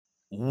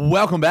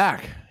Welcome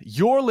back.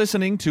 You're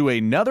listening to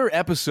another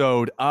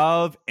episode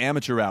of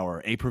Amateur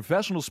Hour, a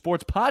professional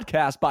sports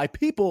podcast by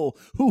people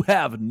who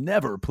have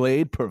never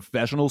played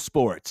professional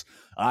sports.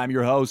 I'm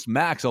your host,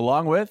 Max,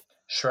 along with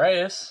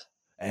Shreyas.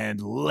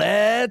 And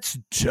let's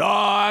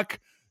talk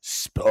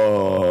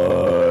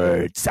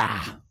sports.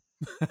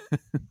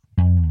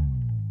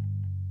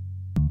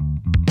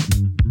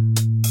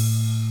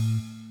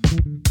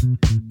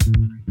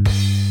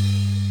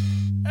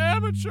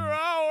 Amateur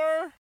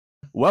Hour.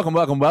 Welcome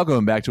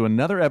back to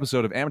another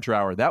episode of Amateur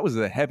Hour. That was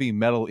the heavy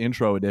metal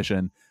intro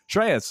edition.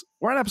 Shreyas,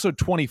 we're on episode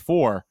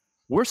 24.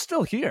 We're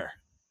still here.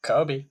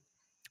 Kobe.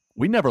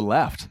 We never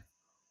left.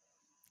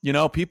 You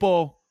know,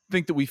 people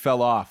think that we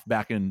fell off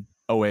back in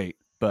 2008,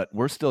 but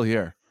we're still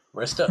here.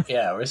 We're still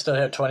here.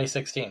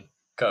 2016.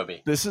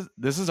 Kobe. This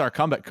is our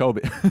comeback.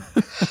 Kobe.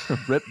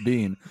 Rip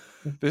Bean.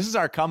 This is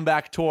our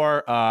comeback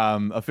tour.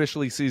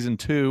 Officially season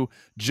 2.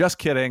 Just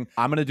kidding.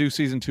 I'm going to do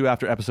season 2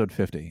 after episode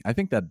 50. I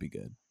think that'd be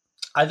good.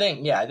 I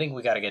think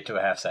we got to get to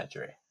a half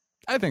century.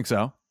 I think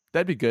so.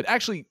 That'd be good.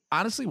 Actually,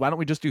 honestly, why don't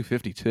we just do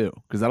 52?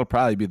 Because that'll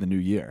probably be the new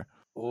year.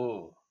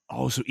 Ooh.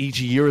 Oh, so each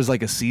year is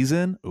like a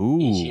season? Ooh.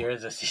 Each year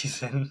is a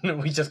season.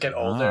 We just get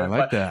older. I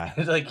like that.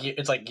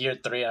 It's like year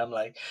 3. I'm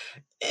like,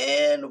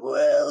 and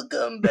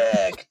welcome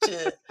back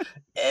to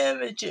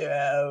Amateur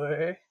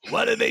Hour.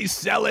 What are they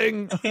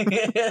selling?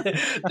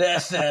 They're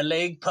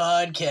selling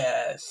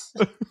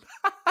podcasts.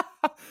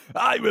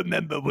 I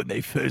remember when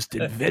they first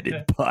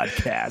invented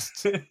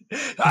podcasts.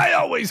 I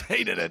always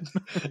hated it.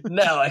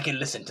 Now I can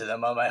listen to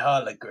them on my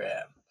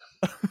hologram.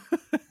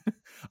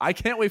 I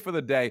can't wait for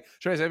the day.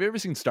 Shreyas, have you ever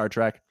seen Star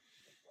Trek?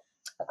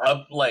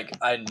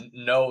 I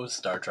know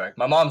Star Trek.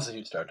 My mom's a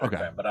huge Star Trek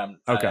fan, but I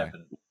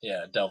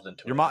haven't delved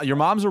into it. Your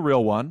mom's a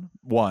real one.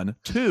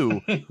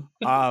 2,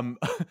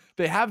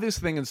 they have this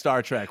thing in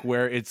Star Trek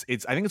where it's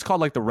I think it's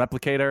called like the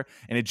replicator,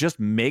 and it just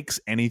makes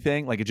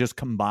anything, like it just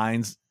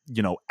combines,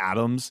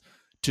 atoms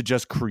to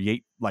just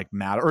create like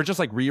matter, or it just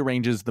like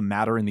rearranges the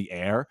matter in the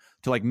air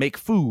to like make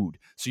food.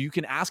 So you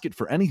can ask it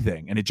for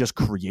anything and it just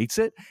creates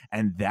it.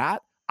 And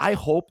that, I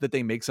hope that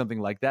they make something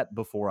like that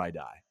before I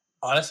die.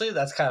 Honestly,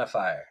 that's kind of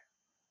fire.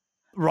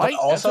 Right?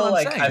 But also,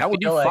 like, that would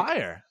be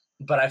fire.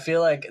 But I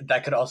feel like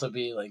that could also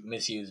be like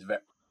misused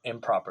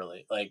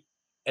improperly. Like,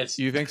 it's.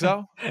 You think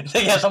so?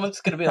 Yeah,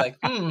 someone's gonna be like,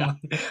 I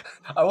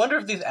wonder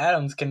if these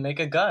atoms can make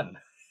a gun.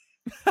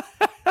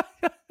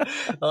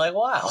 They're like,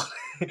 wow,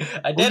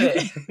 I did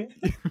it.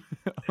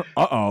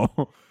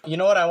 Uh-oh. You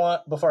know what I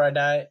want before I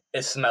die?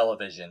 Is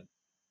smell-o-vision.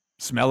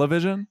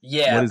 Smell-o-vision?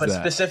 Yeah, but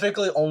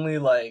specifically only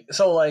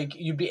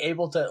you'd be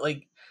able to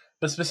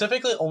but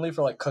specifically only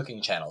for like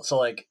cooking channels. So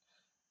like,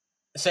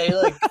 say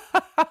like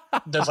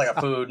there's like a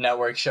Food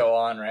Network show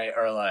on, right?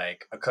 Or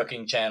like a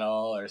cooking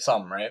channel or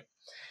something, right?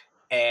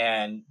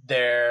 And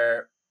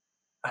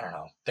I don't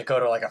know, they go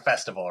to like a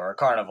festival or a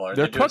carnival, or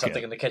they're doing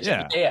something in the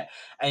kitchen. Yeah.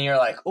 And you're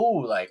like,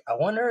 ooh, like, I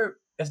wonder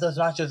if those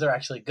nachos are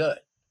actually good.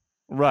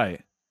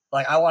 Right.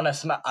 Like,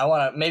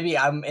 maybe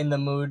I'm in the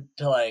mood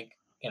to like,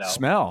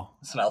 smell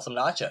some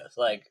nachos.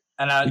 Like,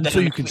 so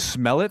you can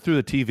smell it through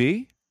the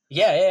TV?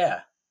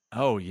 Yeah.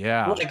 Oh,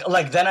 yeah.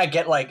 Like then I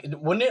get like,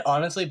 wouldn't it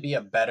honestly be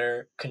a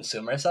better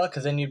consumer sell?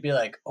 Because then you'd be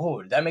like,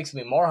 oh, that makes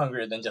me more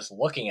hungry than just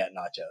looking at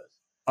nachos.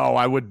 Oh,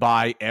 I would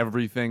buy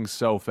everything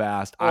so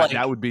fast.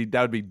 That would be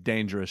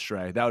dangerous,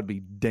 Shrey. That would be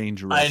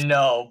dangerous. I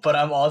know, but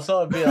I'm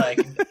also be like,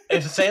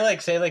 if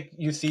say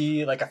you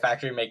see like a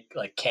factory make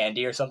like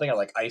candy or something, or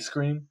like ice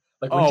cream.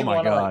 Like, oh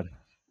my god,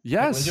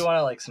 yes. Would you want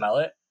to like smell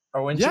it,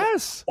 or when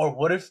yes? Or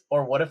what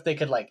if they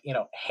could like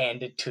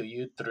hand it to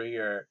you through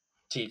your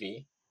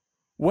TV?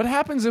 What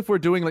happens if we're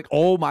doing like,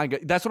 oh my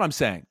god, that's what I'm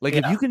saying. Like,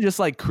 if you can just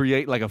like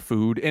create like a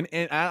food, and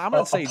I'm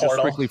not saying just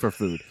strictly for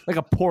food, like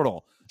a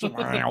portal.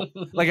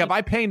 Like, if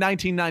I pay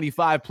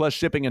 $19.95 plus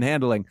shipping and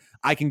handling,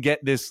 I can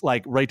get this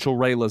like Rachel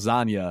Ray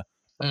lasagna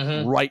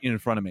right in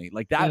front of me,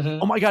 like that.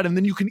 Oh my god! And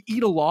then you can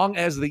eat along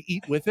as they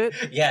eat with it.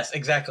 Yes,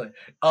 exactly.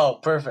 Oh,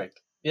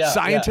 perfect. Yeah.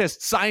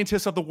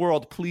 Scientists of the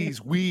world,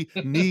 please, we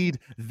need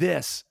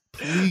this.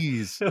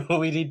 Please,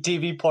 we need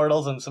TV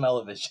portals and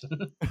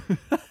smell-o-vision.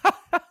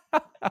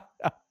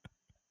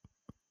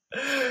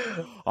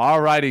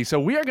 All righty, so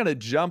we are going to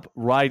jump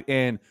right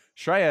in.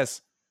 Shreyas,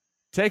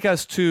 take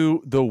us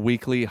to the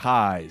weekly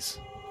highs.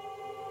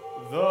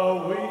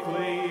 The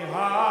weekly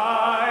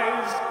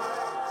highs.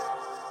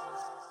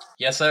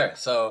 Yes, sir.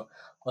 So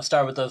let's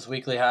start with those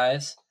weekly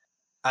highs.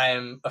 I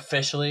am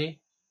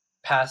officially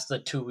past the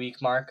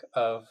 2-week mark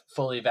of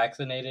fully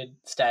vaccinated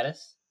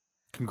status.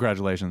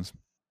 Congratulations.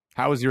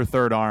 How was your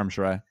third arm,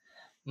 Shrey?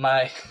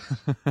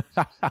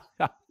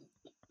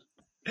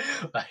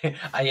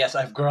 Yes,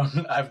 I've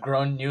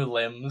grown new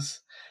limbs,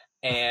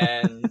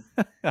 and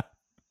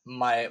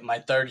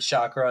my third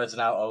chakra is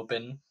now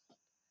open.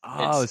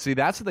 Oh, see,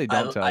 that's what they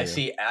don't tell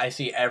you. I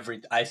see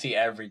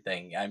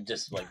everything. I'm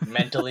just like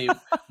mentally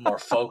more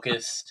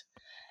focused,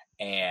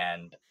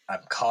 and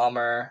I'm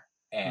calmer.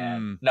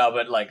 And no,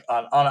 but like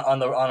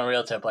on a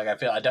real tip, like I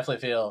definitely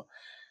feel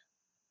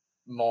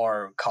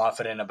more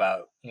confident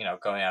about,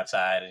 going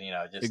outside and,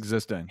 just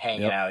Existing.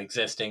 hanging Yep. out,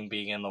 existing,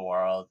 being in the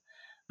world.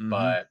 Mhm.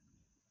 But,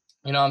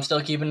 I'm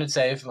still keeping it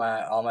safe.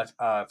 All my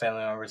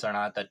family members are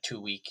not at the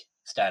 2-week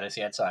status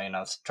yet. So,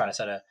 trying to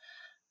set a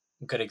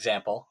good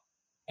example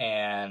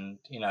and,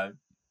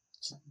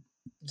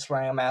 just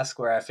wearing a mask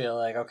where I feel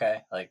like,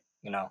 okay, like,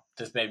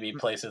 there's maybe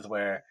places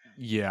where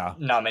Yeah.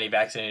 not many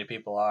vaccinated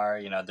people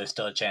are, there's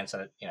still a chance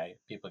that,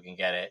 people can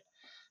get it.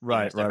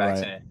 Right.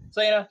 Vaccinated.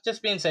 So,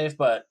 just being safe,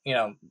 but, Look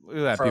at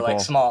that, for people. like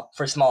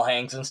small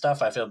hangs and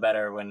stuff, I feel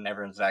better when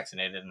everyone's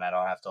vaccinated and I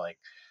don't have to like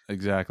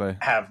Exactly.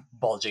 have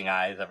bulging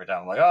eyes every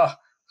time. I'm like, oh,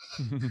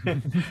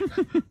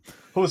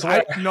 who's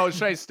where? No,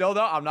 Shrey, still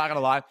though, I'm not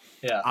gonna lie.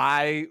 Yeah.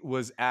 I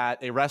was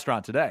at a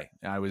restaurant today.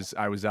 I was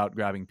out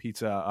grabbing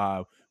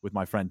pizza with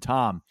my friend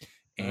Tom,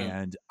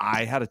 and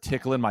I had a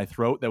tickle in my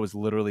throat that was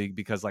literally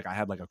because like I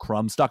had like a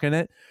crumb stuck in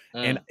it,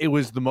 and it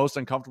was the most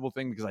uncomfortable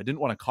thing because I didn't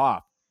want to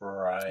cough.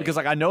 Right. Because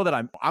like I know that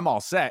I'm all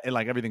set and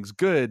like everything's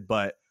good,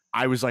 but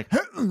I was like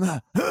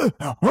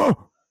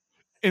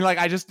and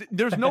like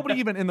there's nobody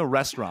even in the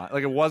restaurant.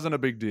 Like it wasn't a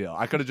big deal.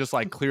 I could have just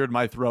like cleared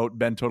my throat,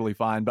 been totally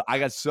fine, but I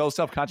got so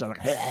self-conscious. I was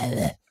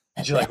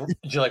like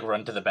Did you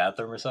run to the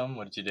bathroom or something?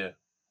 What did you do?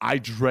 I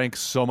drank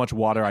so much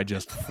water, I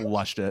just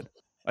flushed it.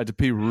 I had to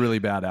pee really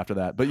bad after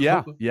that. But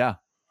yeah.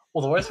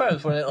 Well, the worst part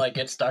is when it like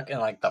gets stuck in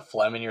like the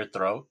phlegm in your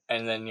throat,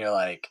 and then you're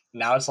like,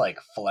 now it's like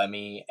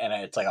phlegmy, and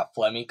it's like a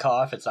phlegmy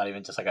cough. It's not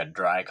even just like a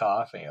dry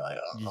cough, and you're like,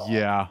 oh.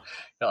 Yeah.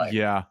 You're like,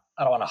 yeah.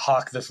 I don't want to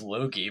hawk this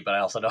loogie, but I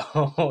also don't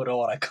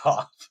want to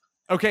cough.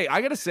 Okay,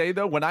 I gotta say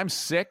though, when I'm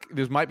sick,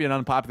 this might be an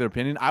unpopular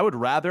opinion. I would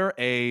rather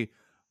a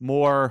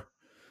clumpier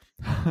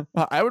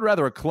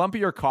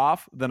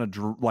cough than a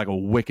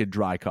wicked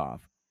dry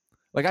cough.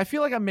 Like I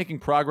feel like I'm making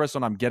progress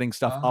when I'm getting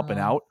stuff up and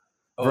out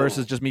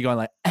versus just me going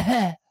like,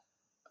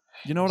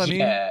 you know what I mean?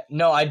 Yeah,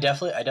 no, I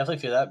definitely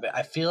feel that, but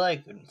I feel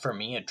like for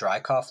me, a dry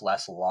cough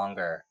lasts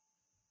longer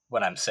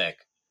when I'm sick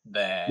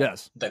than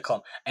the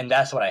clump, and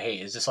that's what I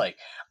hate. Is just like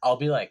I'll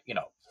be like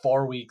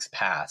 4 weeks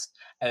past,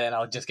 and then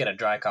I'll just get a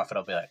dry cough, and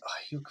I'll be like, "Oh,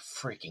 you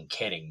freaking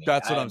kidding me?"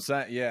 That's what I'm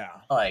saying. Yeah.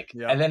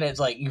 And then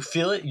it's like you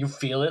feel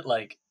it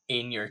like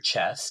in your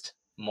chest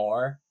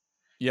more.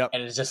 Yep.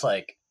 And it's just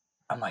like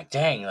I'm like,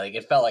 dang, like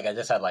it felt like I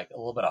just had like a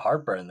little bit of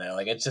heartburn there.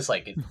 Like it's just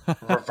like it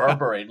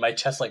reverberated. My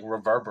chest like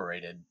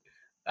reverberated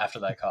after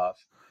that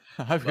cough.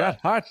 I've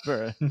got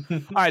heartburn. All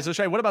right, so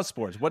Shay, what about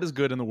sports? What is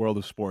good in the world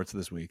of sports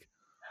this week?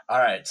 All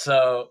right,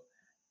 so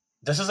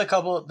this is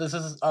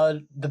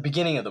the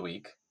beginning of the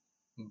week,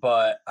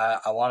 but I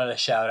wanted to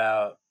shout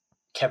out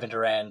Kevin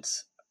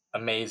Durant's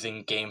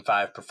amazing Game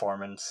 5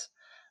 performance.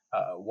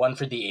 One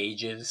for the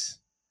ages.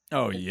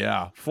 Oh,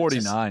 yeah.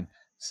 49.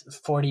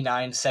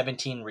 49,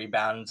 17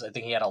 rebounds. I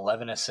think he had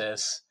 11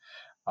 assists.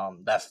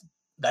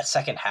 That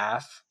second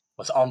half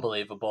was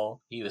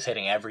unbelievable. He was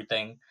hitting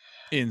everything.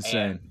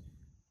 Insane. And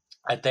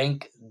I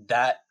think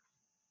that,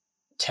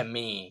 to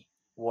me,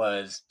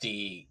 was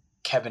the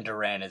Kevin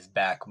Durant is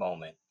back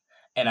moment.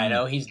 And I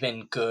know he's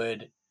been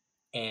good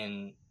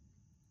in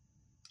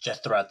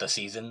just throughout the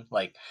season,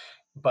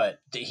 but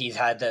he's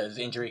had those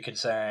injury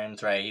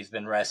concerns, right? He's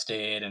been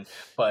rested,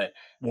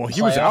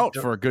 he was out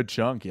for a good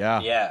chunk,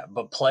 yeah. Yeah,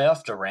 but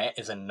playoff Durant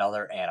is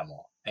another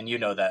animal, and you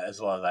know that as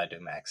well as I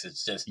do, Max.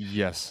 It's just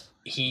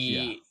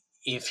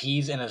if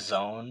he's in a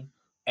zone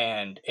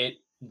and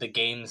the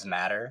games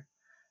matter,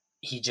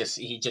 he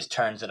just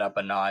turns it up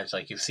a notch.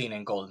 Like you've seen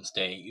in Golden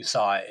State, you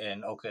saw it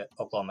in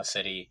Oklahoma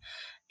City.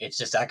 It's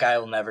just that guy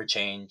will never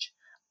change.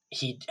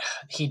 He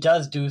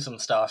does do some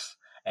stuff,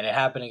 and it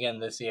happened again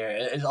this year.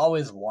 It's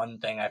always one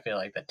thing I feel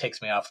like that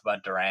ticks me off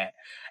about Durant,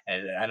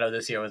 and I know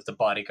this year was the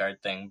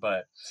bodyguard thing,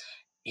 but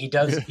he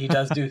does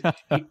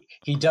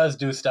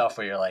do stuff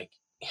where you're like,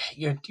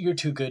 you're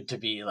too good to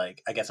be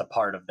like, I guess, a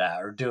part of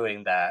that or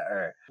doing that,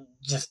 or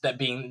just that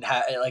being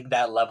like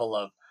that level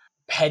of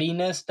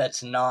pettiness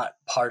that's not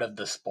part of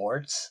the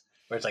sports,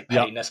 where it's like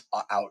pettiness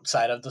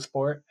outside of the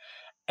sport.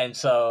 And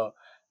so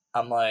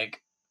I'm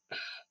like,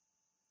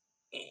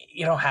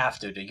 you don't have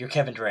to, dude. You're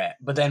Kevin Durant.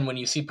 But then when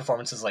you see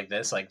performances like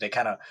this, like they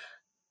kind of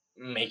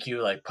make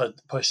you like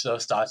push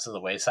those thoughts to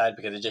the wayside,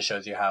 because it just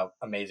shows you how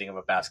amazing of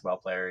a basketball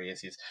player he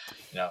is. He's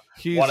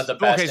one of the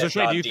best, if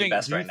not the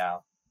best right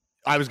now.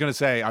 I was going to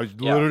say, I was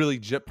literally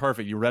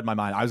perfect. You read my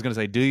mind. I was going to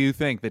say, do you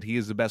think that he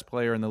is the best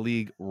player in the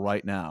league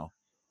right now?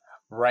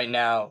 Right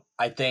now,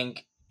 I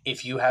think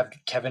if you have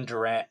Kevin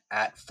Durant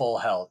at full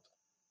health,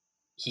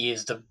 he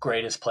is the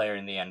greatest player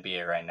in the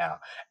NBA right now.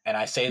 And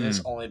I say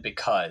this only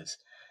because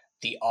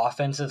the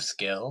offensive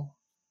skill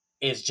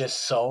is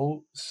just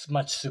so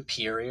much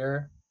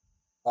superior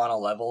on a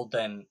level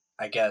than,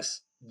 I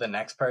guess, the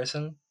next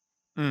person.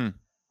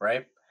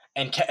 Right?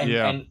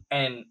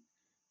 And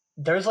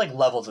there's like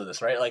levels of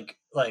this, right? Like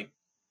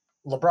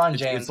LeBron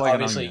James, like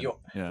obviously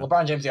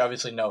LeBron James, you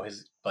obviously know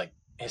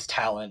his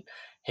talent,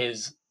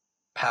 his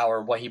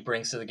power, what he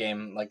brings to the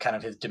game, like kind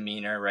of his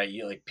demeanor, right?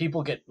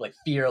 People get like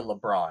fear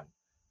LeBron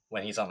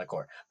when he's on the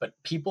court, but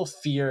people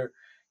fear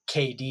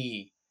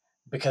KD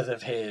because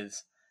of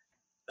his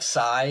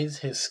size,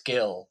 his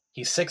skill,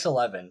 He's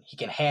 6'11". He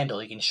can handle.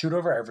 He can shoot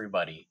over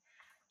everybody.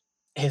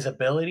 His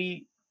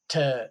ability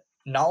to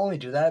not only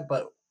do that,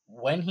 but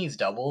when he's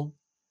doubled,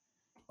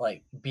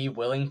 like be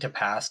willing to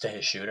pass to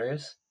his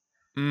shooters,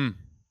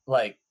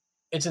 like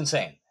it's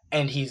insane.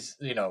 And he's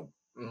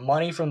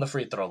money from the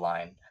free throw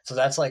line. So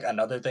that's like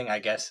another thing I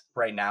guess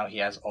right now he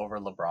has over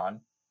LeBron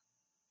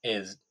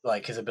is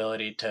like his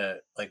ability to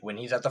like when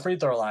he's at the free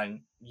throw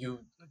line, you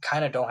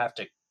kind of don't have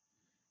to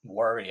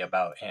worry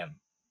about him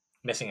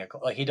missing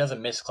like he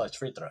doesn't miss clutch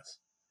free throws.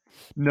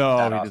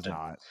 No, he does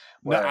not.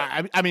 Where,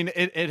 no, I mean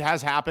it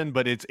has happened,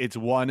 but it's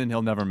one and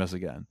he'll never miss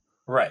again.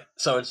 Right.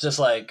 So it's just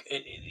like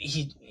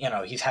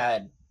he's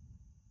had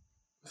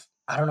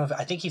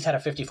I think he's had a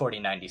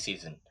 50-40-90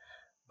 season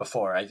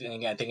before. I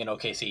think in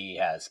OKC he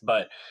has.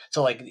 But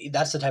so like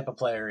that's the type of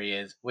player he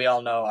is. We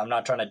all know, I'm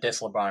not trying to diss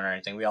LeBron or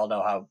anything. We all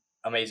know how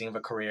amazing of a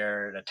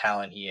career, the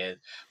talent he is.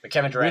 But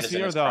Kevin Durant is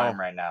in his prime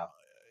right now.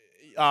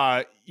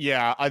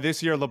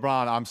 This year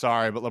LeBron, I'm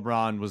sorry, but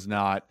LeBron was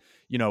not.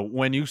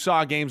 When you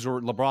saw games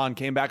where LeBron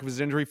came back of his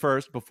injury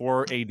first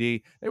before AD,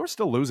 they were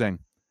still losing.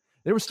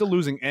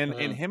 And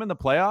in him in the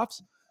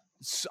playoffs,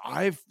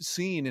 I've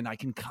seen, and I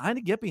can kind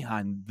of get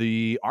behind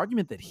the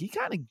argument that he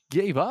kind of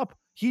gave up.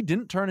 He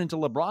didn't turn into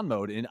LeBron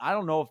mode. And I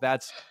don't know if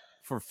that's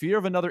for fear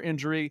of another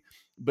injury,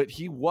 but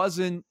he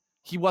wasn't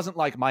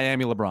like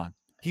Miami LeBron.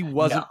 He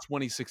wasn't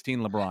 2016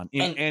 LeBron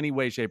in any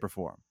way, shape, or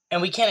form.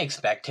 And we can't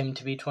expect him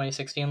to be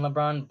 2016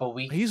 LeBron, but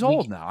he's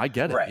old now. I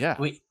get it. Right.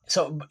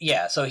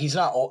 Yeah. So he's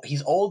not old.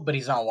 He's old, but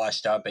he's not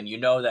washed up. And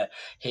that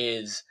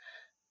his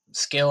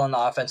skill on the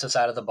offensive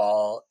side of the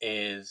ball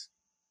is,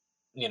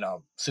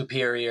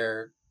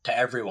 superior to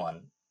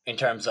everyone in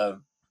terms of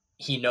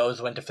he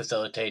knows when to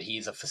facilitate.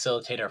 He's a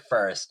facilitator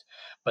first,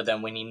 but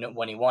then when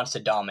he wants to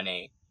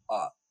dominate,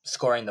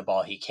 scoring the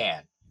ball, he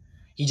can.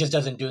 He just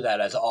doesn't do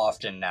that as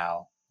often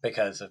now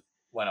because of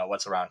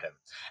what's around him.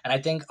 And I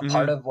think a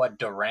part of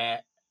what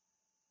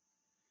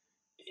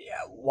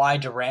why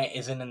Durant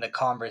isn't in the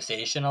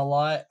conversation a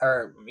lot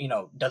or,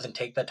 doesn't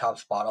take the top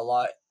spot a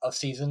lot of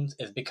seasons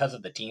is because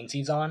of the teams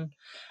he's on.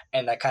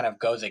 And that kind of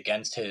goes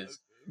against his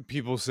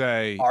people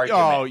say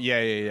argument. Oh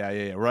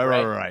yeah.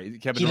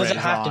 Right. Kevin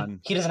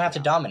Durant he doesn't have to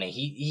dominate.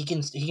 He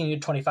can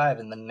get 25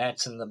 and the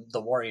Nets and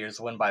the Warriors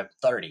win by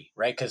 30,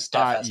 right? Because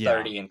Steph has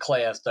 30 and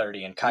Clay has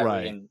 30 and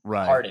Kyrie and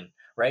Harden.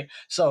 Right.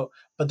 So,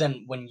 but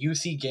then when you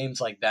see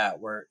games like that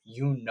where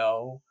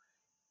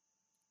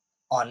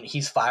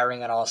he's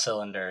firing on all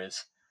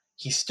cylinders,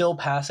 he's still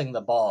passing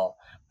the ball,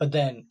 but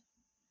then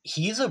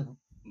he's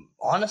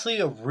honestly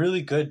a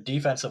really good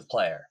defensive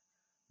player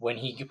when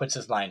he puts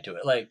his mind to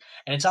it. Like,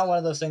 and it's not one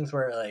of those things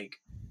where like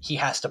he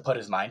has to put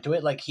his mind to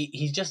it. Like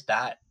he's just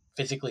that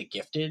physically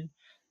gifted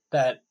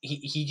that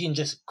he can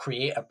just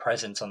create a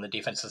presence on the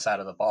defensive side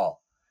of the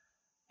ball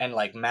and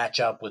like match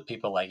up with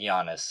people like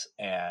Giannis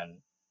and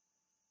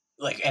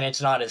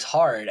it's not as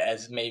hard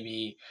as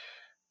maybe,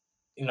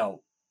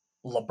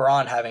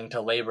 LeBron having to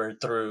labor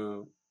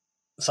through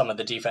some of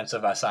the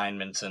defensive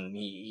assignments and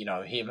he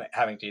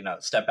having to,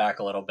 step back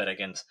a little bit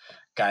against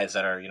guys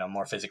that are,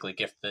 more physically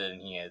gifted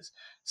than he is.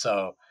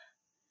 So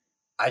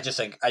I just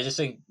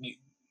think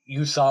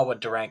you saw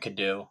what Durant could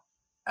do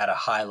at a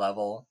high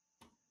level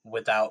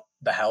without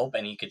the help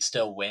and he could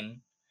still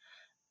win.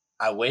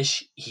 I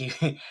wish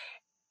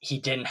he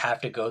didn't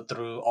have to go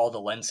through all the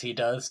lengths he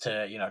does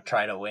to,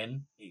 try to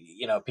win.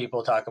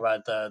 People talk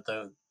about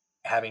the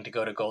having to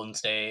go to Golden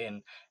State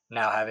and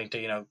now having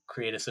to,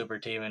 create a super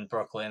team in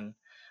Brooklyn,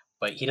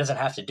 but he doesn't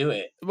have to do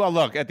it. Well,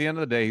 look, at the end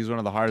of the day, he's one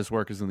of the hardest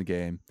workers in the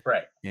game.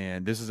 Right.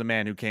 And this is a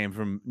man who came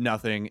from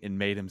nothing and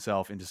made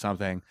himself into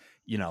something.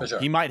 Sure.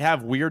 He might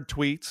have weird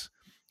tweets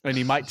and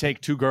he might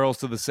take two girls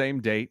to the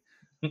same date.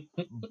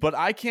 But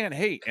I can't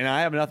hate, and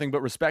I have nothing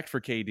but respect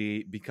for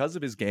KD because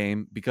of his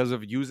game, because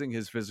of using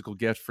his physical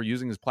gift, for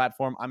using his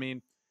platform. I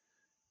mean,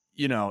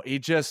 he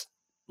just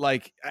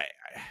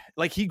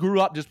he grew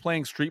up just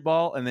playing street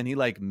ball, and then he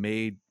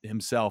made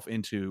himself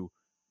into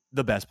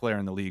the best player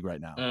in the league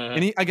right now.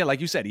 And he, again, like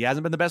you said, he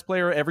hasn't been the best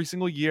player every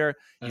single year.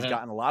 He's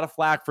gotten a lot of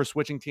flack for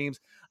switching teams.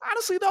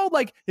 Honestly, though,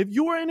 if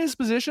you were in his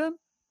position,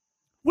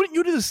 wouldn't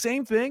you do the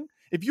same thing?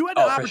 If you had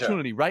an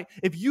opportunity, right?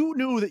 If you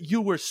knew that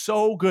you were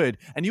so good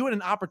and you had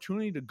an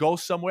opportunity to go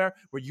somewhere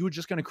where you were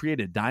just going to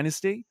create a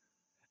dynasty,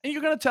 and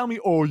you're going to tell me,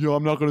 oh, yeah,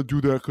 I'm not going to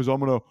do that because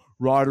I'm going to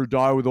ride or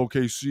die with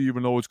OKC,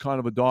 even though it's kind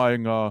of a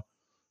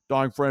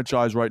dying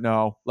franchise right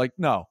now.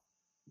 No.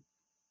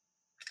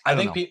 I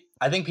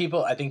think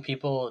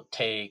people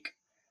take,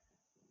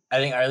 or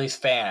at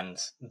least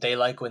fans, they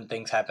like when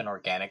things happen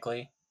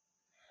organically.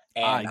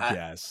 And I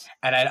guess.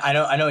 And I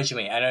know what you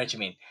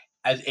mean.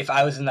 If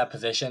I was in that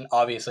position,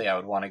 obviously I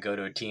would want to go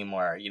to a team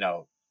where,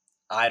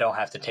 I don't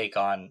have to take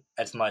on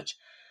as much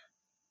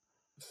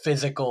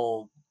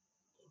physical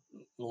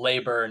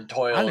labor and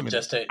toil I don't even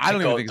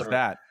think it's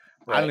that.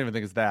 Right? I don't even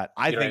think it's that.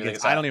 I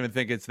don't even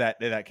think it's that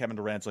Kevin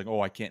Durant's like,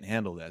 oh, I can't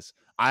handle this.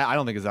 I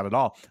don't think it's that at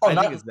all. I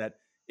think it's that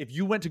if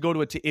you went to go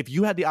to if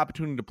you had the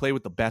opportunity to play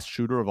with the best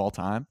shooter of all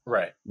time,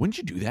 right? Wouldn't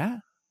you do that?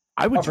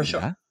 I would do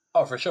that.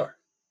 Oh, for sure.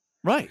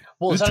 Right.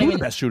 Well, it's They're not two of even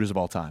the best shooters of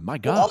all time. My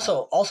God.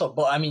 also,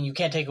 but I mean, you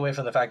can't take away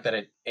from the fact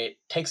that it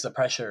takes the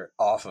pressure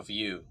off of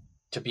you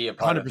to be a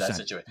part of that 100%.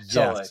 situation. Yes.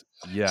 So like,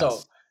 Yes. so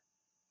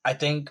I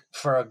think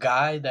for a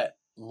guy that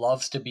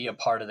loves to be a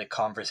part of the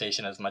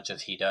conversation as much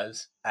as he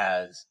does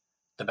as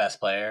the best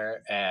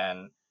player,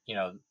 and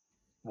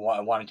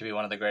wanting to be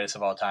one of the greatest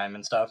of all time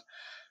and stuff,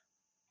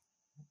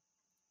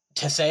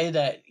 to say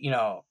that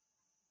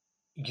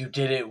you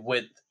did it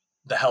with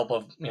the help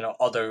of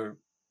other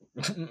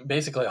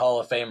basically Hall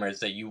of Famers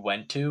that you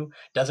went to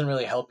doesn't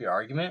really help your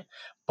argument.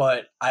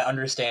 But I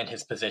understand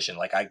his position.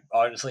 Like, I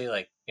honestly,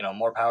 like,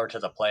 more power to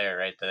the player,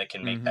 right, that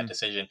can make that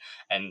decision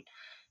and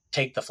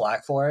take the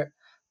flack for it.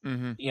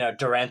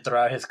 Durant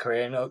throughout his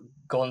career in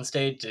Golden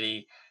State, did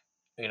he,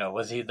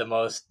 was he the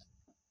most,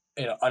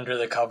 under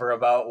the cover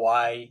about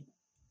why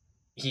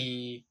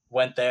he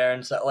went there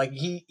and stuff? Like,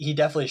 he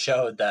definitely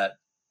showed that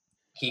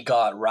he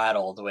got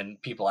rattled when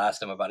people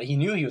asked him about it. He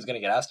knew he was going to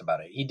get asked about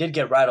it. He did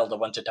get rattled a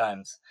bunch of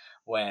times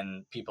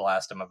when people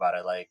asked him about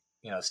it, like,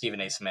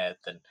 Stephen A. Smith,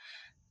 and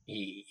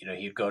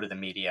he'd go to the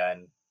media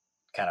and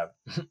kind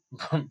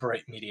of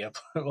break media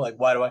like,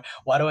 why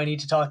do I need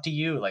to talk to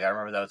you? Like, I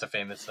remember that was a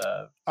famous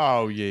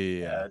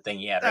thing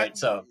he had, right?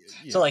 So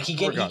like he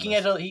can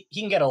get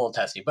a little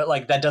testy, but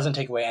like that doesn't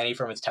take away any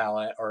from his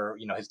talent or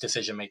his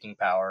decision making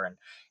power. And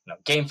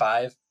Game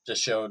 5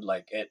 just showed,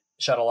 like, it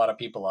shut a lot of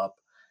people up.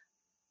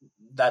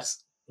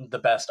 That's the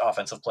best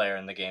offensive player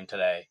in the game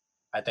today.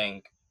 I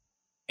think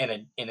in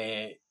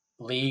a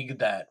league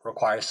that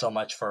requires so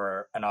much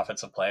for an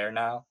offensive player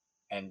now,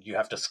 and you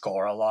have to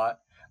score a lot.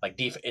 Like,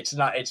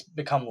 it's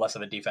become less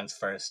of a defense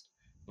first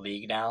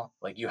league now.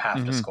 Like, you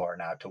have to score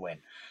now to win.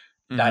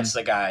 That's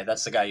the guy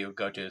you would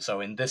go to. So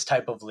in this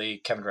type of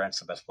league, Kevin Durant's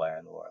the best player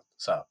in the world.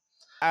 So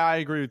I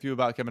agree with you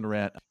about Kevin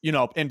Durant.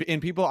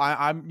 And people,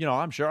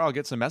 I'm sure I'll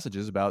get some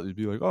messages about it.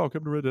 Be like, oh,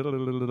 Kevin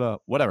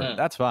Durant, whatever.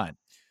 That's fine.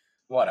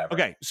 Whatever.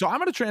 Okay, so I'm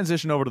going to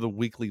transition over to the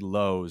weekly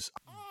lows.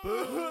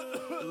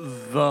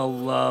 The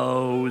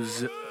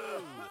lows.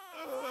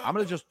 I'm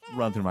going to just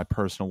run through my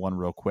personal one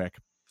real quick.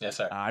 Yes,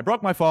 sir. I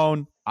broke my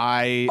phone.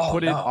 I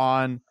put it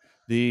on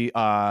the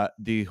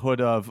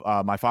hood of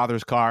my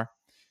father's car,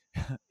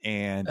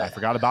 and I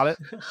forgot about it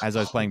as I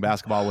was playing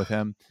basketball with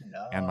him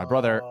and my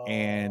brother,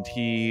 and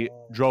he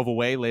drove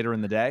away later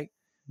in the day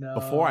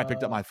before I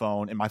picked up my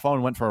phone, and my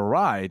phone went for a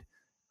ride,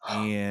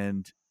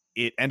 and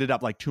it ended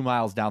up like 2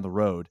 miles down the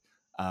road.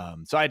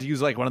 So I had to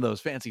use like one of those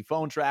fancy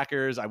phone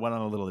trackers. I went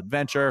on a little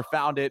adventure,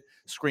 found it.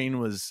 Screen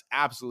was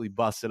absolutely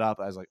busted up.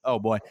 I was like, oh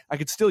boy, I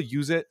could still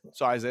use it.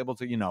 So I was able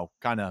to,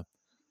 kind of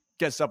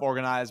get stuff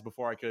organized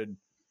before I could,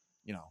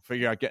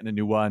 figure out getting a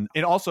new one.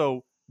 And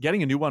also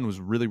getting a new one was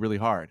really, really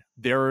hard.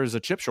 There is a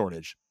chip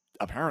shortage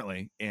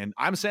apparently. And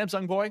I'm a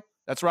Samsung boy.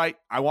 That's right.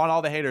 I want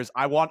all the haters.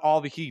 I want all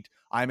the heat.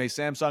 I'm a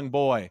Samsung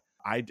boy.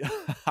 Wait,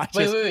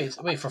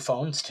 for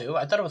phones too?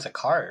 I thought it was a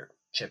car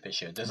chip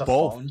issue. There's a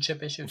phone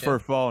chip issue too? For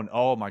phone.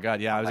 Oh my God.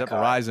 Yeah. I was at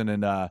Verizon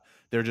and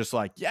they're just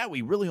like, yeah,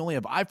 we really only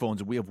have iPhones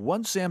and we have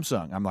one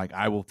Samsung. I'm like,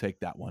 I will take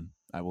that one.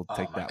 I will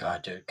take that one. Oh my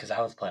God, dude. Because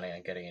I was planning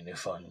on getting a new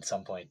phone at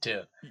some point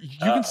too. You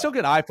can still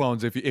get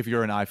iPhones if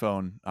you're an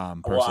iPhone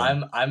person.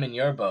 Well, I'm in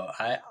your boat.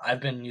 I've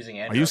been using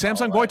Android. Are you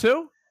Samsung boy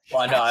too?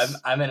 Well, yes. No,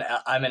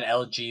 I'm an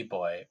LG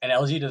boy. And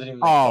LG doesn't even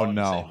make phones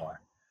anymore.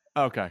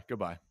 Okay,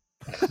 goodbye.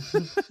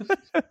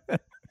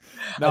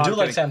 No, I do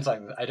like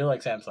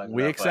Samsung.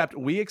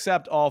 We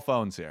accept all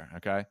phones here.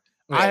 Okay,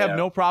 I have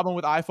no problem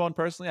with iPhone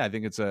personally. I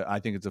think it's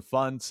a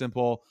fun,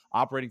 simple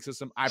operating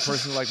system. I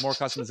personally like more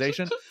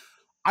customization.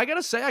 I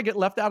gotta say, I get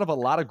left out of a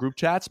lot of group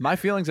chats. My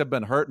feelings have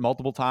been hurt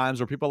multiple times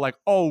where people are like,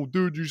 "Oh,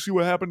 dude, you see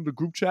what happened to the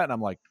group chat?" And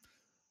I'm like,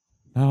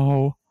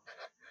 "No,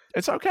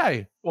 it's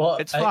okay. Well,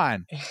 it's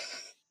fine."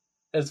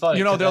 It's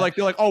funny. They're like,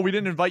 "Oh, we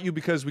didn't invite you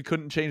because we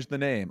couldn't change the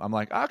name." I'm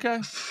like, "Okay,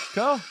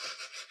 cool."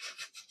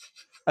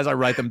 As I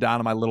write them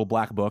down in my little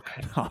black book.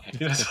 Well,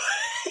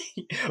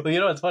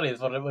 what's funny is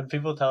when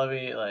people tell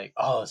me like,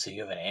 "Oh, so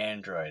you have an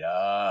Android?"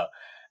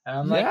 And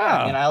I'm like,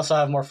 yeah. And I also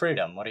have more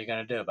freedom. What are you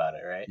going to do about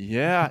it, right?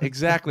 Yeah,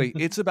 exactly.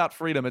 It's about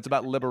freedom. It's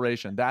about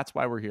liberation. That's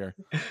why we're here.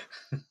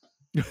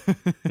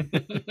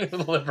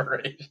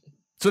 Liberation.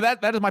 So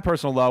that is my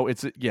personal low.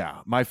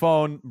 My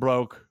phone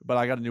broke, but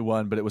I got a new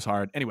one, but it was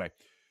hard. Anyway,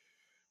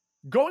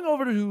 going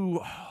over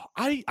to,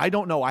 I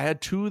don't know. I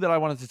had two that I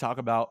wanted to talk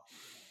about.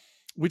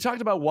 We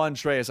talked about one,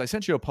 Shreyas. I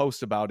sent you a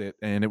post about it,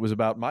 and it was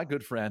about my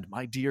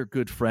dear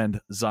good friend,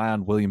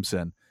 Zion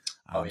Williamson.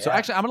 So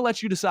actually, I'm going to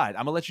let you decide.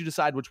 I'm going to let you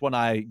decide which one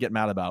I get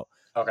mad about.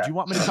 Okay. Do you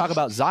want me to talk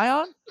about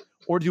Zion,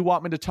 or do you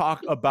want me to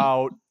talk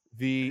about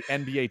the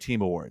NBA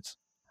Team Awards?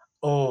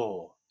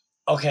 Oh,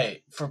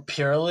 okay. For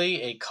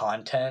purely a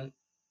content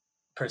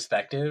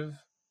perspective,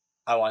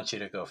 I want you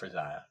to go for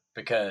Zion,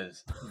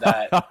 because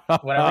that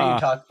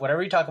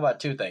whenever you talk about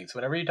two things,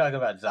 whenever you talk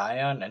about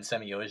Zion and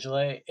Semi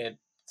Ojeleye, it's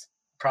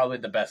probably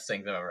the best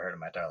things I've ever heard in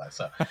my entire life.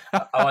 So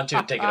I want you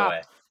to take it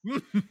away.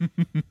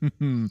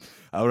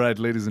 All right,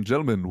 ladies and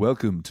gentlemen,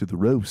 welcome to the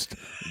roast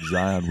of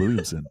Zion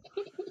Williamson.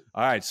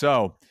 All right,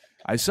 so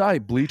I saw a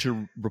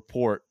Bleacher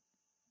Report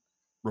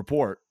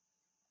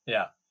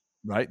yeah,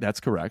 Right, that's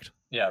correct.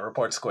 Yeah,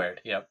 report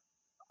squared. Yep.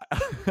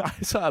 I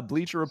saw a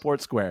Bleacher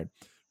Report Squared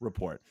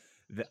report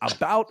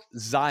about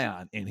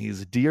Zion and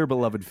his dear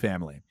beloved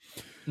family.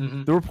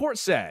 Mm-hmm. The report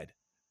said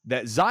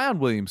that Zion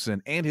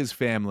Williamson and his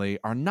family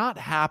are not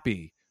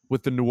happy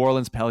with the New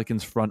Orleans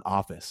Pelicans front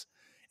office,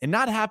 and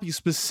not happy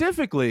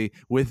specifically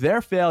with their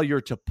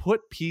failure to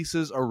put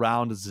pieces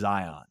around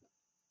Zion.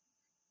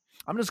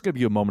 I'm just going to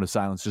give you a moment of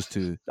silence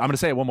I'm going to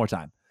say it one more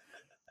time.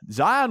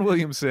 Zion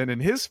Williamson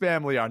and his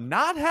family are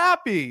not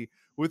happy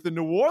with the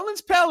New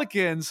Orleans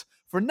Pelicans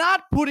for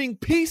not putting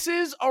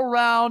pieces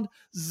around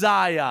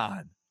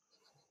Zion.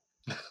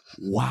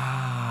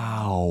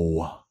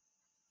 Wow.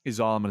 Is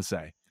all I'm going to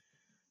say.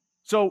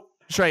 So,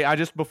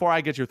 Shrey, before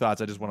I get your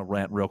thoughts, I just want to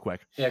rant real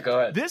quick. Yeah, go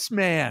ahead. This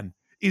man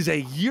is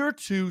a year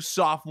 2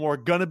 sophomore,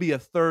 gonna be a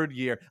third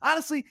year.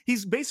 Honestly,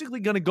 he's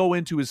basically gonna go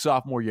into his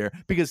sophomore year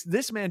because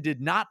this man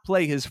did not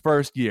play his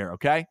first year,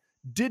 okay?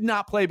 Did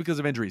not play because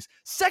of injuries.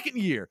 Second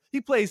year, he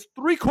plays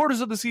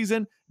 3/4 of the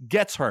season,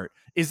 gets hurt.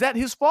 Is that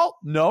his fault?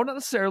 No, not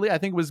necessarily. I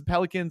think it was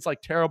Pelicans'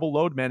 terrible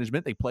load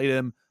management. They played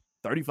him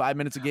 35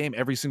 minutes a game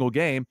every single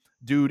game.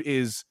 Dude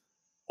is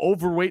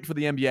overweight for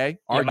the NBA,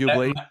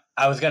 arguably.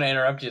 I was going to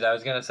interrupt you. I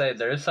was going to say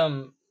there is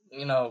some,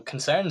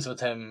 concerns with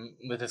him,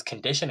 with his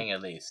conditioning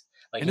at least.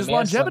 And his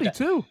longevity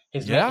too. He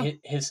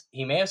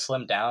may have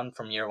slimmed down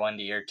from year 1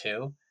 to year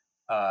 2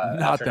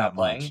 after not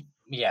playing. Much.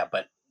 Yeah,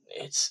 but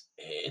it's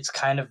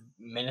kind of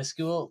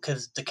minuscule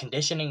because the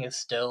conditioning is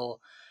still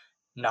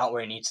not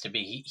where it needs to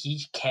be.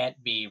 He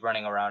can't be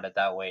running around at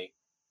that weight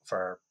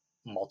for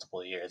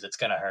multiple years. It's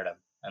going to hurt him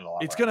in the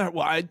long run.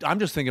 Well, I'm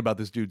just thinking about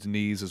this dude's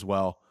knees as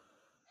well.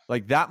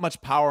 Like that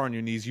much power on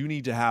your knees, you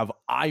need to have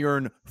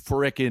iron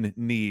frickin'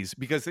 knees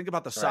because think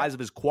about the size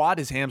of his quad,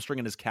 his hamstring,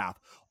 and his calf.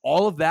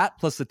 All of that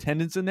plus the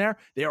tendons in there,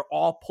 they are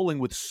all pulling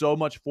with so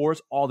much force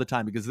all the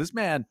time because this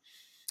man,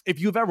 if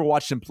you've ever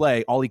watched him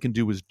play, all he can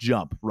do is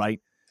jump,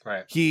 right?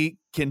 Right. He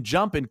can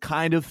jump and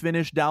kind of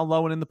finish down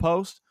low and in the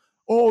post.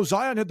 Oh,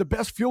 Zion had the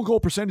best field goal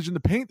percentage in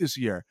the paint this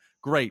year.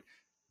 Great.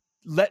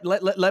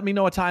 Let me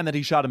know a time that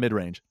he shot a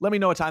mid-range. Let me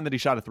know a time that he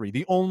shot a 3.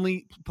 The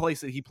only place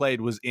that he played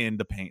was in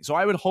the paint. So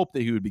I would hope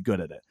that he would be good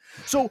at it.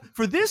 So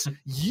for this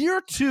year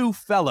 2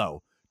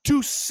 fellow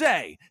to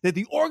say that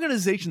the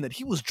organization that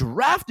he was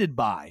drafted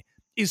by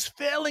is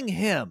failing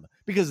him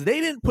because they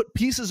didn't put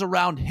pieces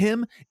around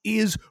him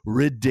is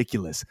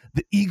ridiculous.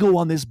 The ego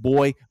on this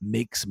boy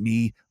makes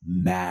me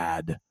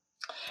mad.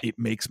 It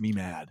makes me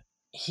mad.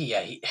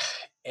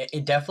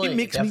 It definitely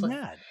makes me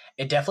mad.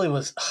 It definitely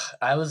was.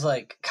 I was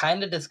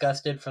kind of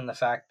disgusted from the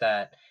fact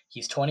that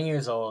he's 20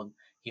 years old.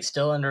 He's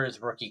still under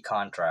his rookie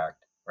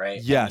contract,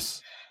 right?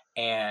 Yes.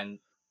 And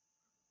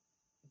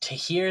to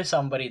hear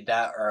somebody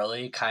that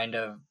early kind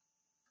of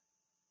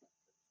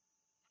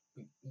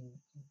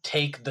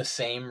take the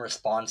same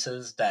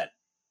responses that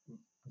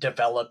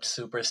developed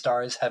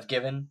superstars have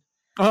given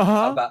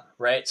about,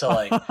 right? So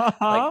like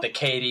the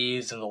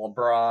KDs and the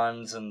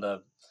LeBrons and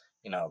the,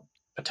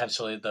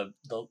 potentially the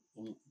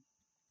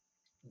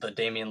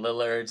Damian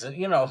Lillards and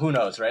who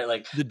knows,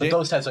 right?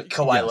 Those types of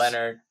Kawhi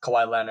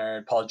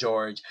Leonard, Paul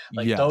George,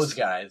 those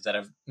guys that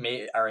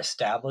are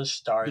established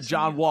stars. The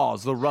John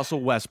Walls, the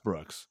Russell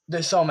Westbrooks.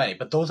 There's so many,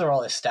 but those are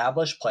all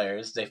established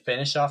players. They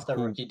finished off their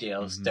rookie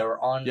deals. Mm-hmm. They were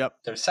on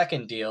their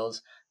second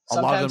deals. A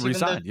lot of them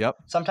resigned.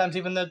 Sometimes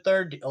even their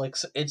third.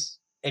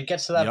 It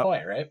gets to that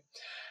point, right?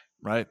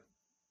 Right.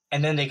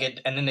 And then they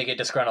get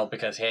disgruntled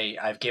because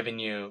I've given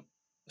you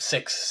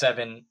 6,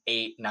 7,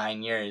 8,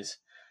 9 years.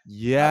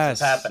 Yes,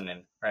 that's what's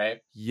happening, right?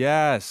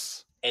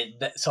 Yes.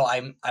 So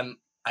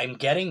I'm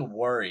getting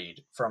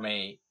worried from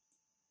a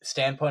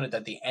standpoint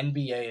that the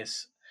NBA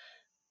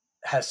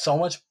has so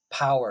much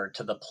power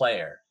to the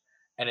player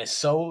and is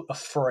so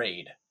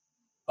afraid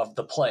of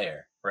the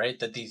player, right?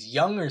 That these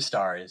younger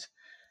stars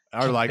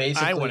are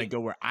I want to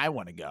go where I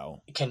want to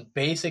go. Can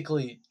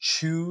basically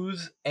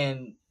choose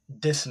and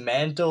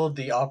dismantle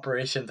the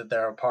operation that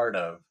they're a part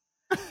of.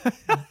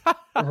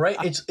 Right,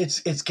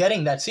 it's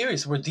getting that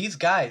serious where these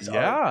guys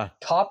are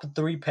top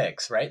 3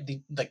 picks, right?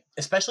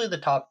 Especially the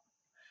top,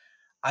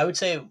 I would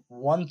say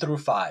 1 through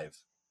 5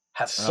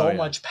 have so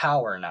much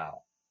power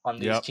now on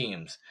these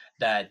teams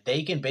that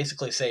they can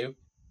basically say,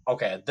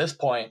 okay, at this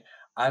point,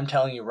 I'm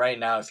telling you right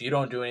now, if you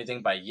don't do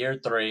anything by year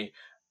 3,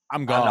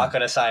 I'm gone. I'm not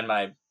going to sign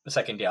my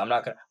second deal.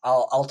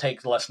 I'll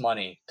take less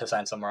money to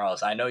sign somewhere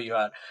else. I know you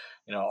had,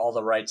 all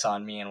the rights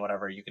on me and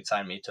whatever. You could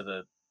sign me to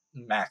the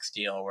max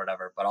deal or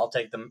whatever, but I'll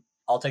take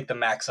the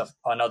max of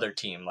another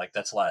team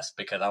that's less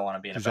because I want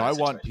to be in a better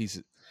situation. Want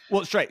pieces.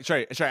 Well,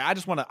 Shrey, I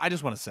just want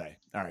to say,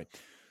 all right.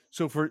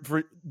 So for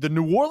the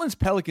New Orleans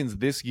Pelicans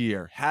this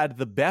year had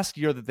the best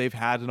year that they've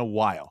had in a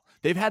while.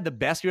 They've had the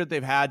best year that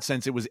they've had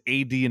since it was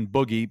AD and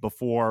Boogie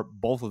before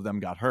both of them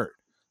got hurt.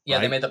 Yeah,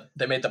 right?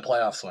 they made the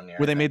playoffs one year.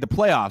 Where they made the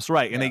playoffs,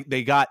 right? And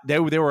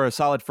they were a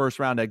solid first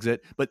round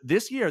exit. But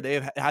this year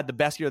they've had the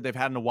best year they've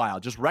had in a while,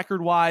 just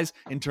record wise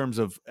in terms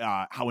of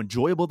how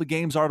enjoyable the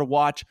games are to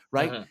watch,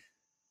 right? Mm-hmm.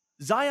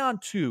 Zion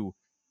too,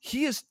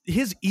 his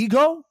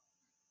ego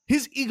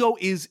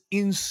is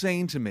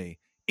insane to me.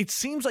 it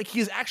seems like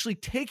he is actually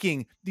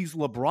taking these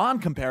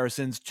LeBron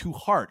comparisons to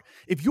heart.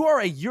 If you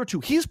are a year or two,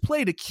 he's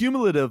played a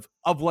cumulative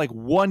of like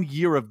 1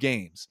 year of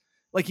games.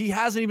 Like he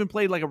hasn't even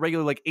played like a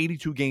regular like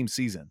 82 game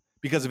season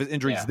because of his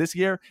injuries this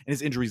year and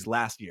his injuries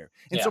last year.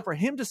 And so for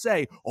him to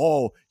say,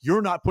 oh,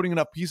 you're not putting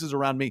enough pieces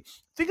around me.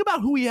 Think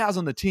about who he has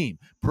on the team.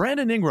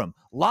 Brandon Ingram,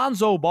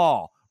 Lonzo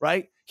Ball,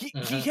 right?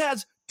 He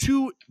has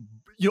two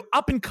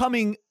up and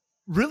coming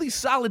really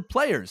solid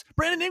players.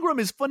 Brandon Ingram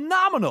is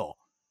phenomenal.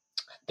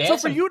 So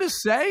for you to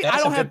say I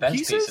don't have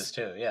pieces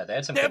too. Yeah,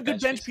 they have good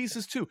bench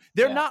pieces too.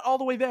 They're not all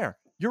the way there.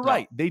 You're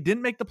right. They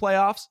didn't make the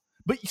playoffs.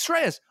 But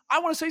Shreyas, I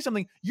want to say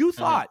something. You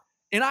thought,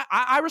 and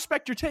I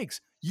respect your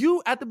takes.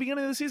 You at the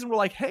beginning of the season were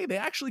like, hey, they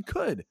actually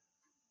could.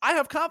 I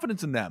have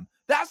confidence in them.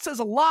 That says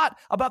a lot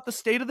about the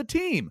state of the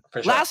team.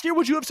 Sure. Last year,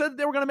 would you have said that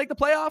they were going to make the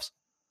playoffs?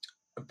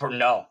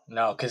 No,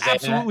 because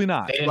absolutely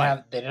not. They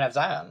didn't have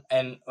Zion.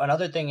 And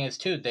another thing is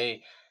too,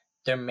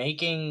 they're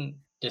making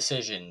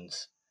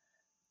decisions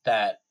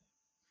that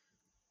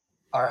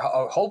are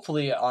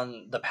hopefully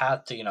on the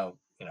path to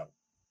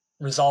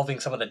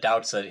resolving some of the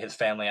doubts that his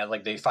family had.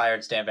 Like they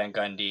fired Stan Van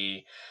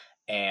Gundy,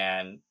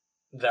 and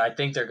I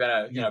think they're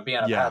gonna be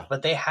on a path.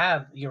 But they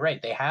have, you're right,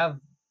 they have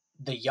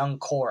the young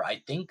core.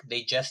 I think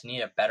they just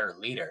need a better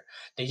leader.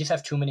 They just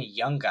have too many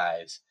young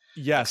guys.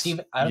 Yes,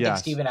 I don't think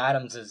Steven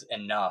Adams is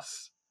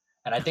enough.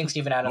 And I think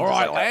Steven Adams. All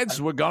right,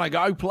 lads, we're gonna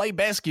go play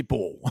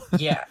basketball.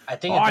 Yeah, I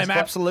think I'm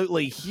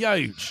absolutely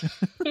huge.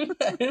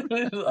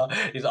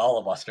 He's all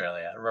of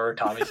Australia. Remember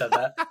Tommy said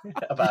that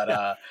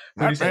about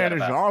that man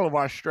is all of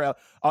Australia.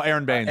 Oh,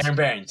 Aaron Baines. Aaron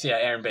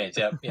Baines.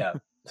 Yep. Yeah.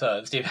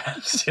 So Steven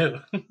Adams too.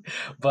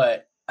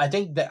 But I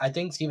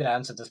think Steven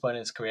Adams at this point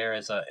in his career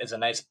is a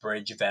nice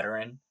bridge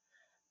veteran.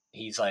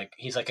 He's like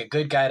a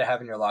good guy to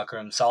have in your locker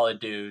room, solid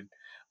dude,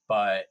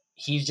 but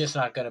he's just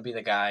not going to be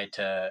the guy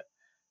to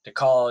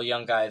call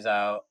young guys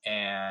out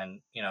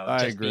and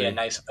just be a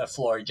nice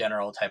floor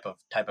general type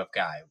of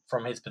guy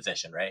from his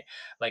position, right?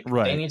 Like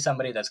they need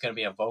somebody that's going to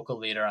be a vocal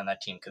leader on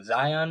that team. Because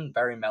Zion,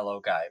 very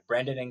mellow guy.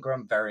 Brandon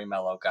Ingram, very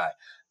mellow guy.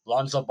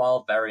 Lonzo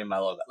Ball, very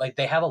mellow guy. Like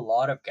they have a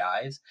lot of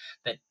guys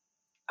that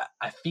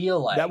I feel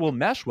like that will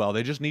mesh well.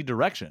 They just need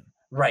direction.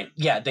 Right.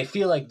 Yeah. They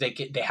feel like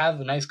they have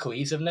a nice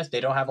cohesiveness.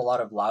 They don't have a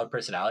lot of loud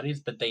personalities,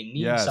 but they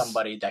need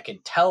somebody that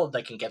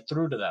can get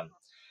through to them.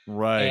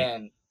 Right.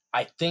 And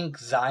I think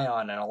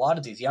Zion and a lot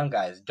of these young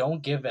guys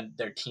don't give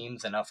their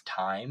teams enough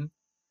time.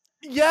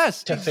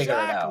 To figure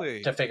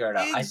it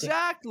out.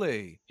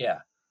 Exactly.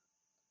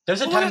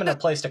 There's a time and a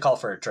place to call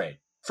for a trade,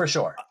 for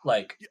sure.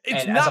 Like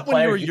it's not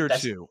when you're year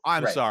two.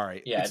 I'm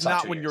sorry. Yeah, it's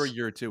not when you're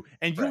year two,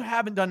 and you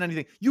haven't done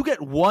anything. You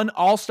get one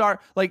All-Star.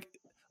 Like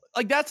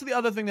that's the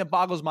other thing that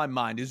boggles my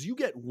mind is you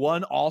get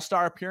one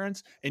All-Star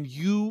appearance, and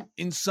you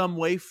in some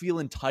way feel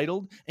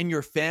entitled, and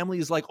your family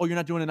is like, "Oh, you're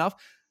not doing enough."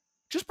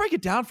 Just break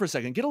it down for a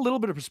second. Get a little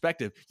bit of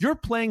perspective. You're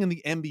playing in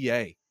the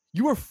NBA.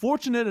 You are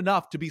fortunate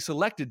enough to be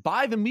selected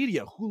by the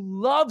media who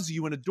loves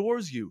you and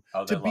adores you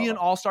to be an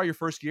All-Star your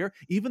first year,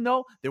 even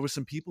though there were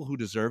some people who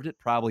deserved it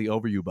probably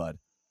over you, bud.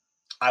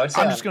 I would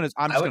say I'm just gonna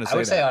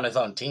say on his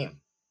own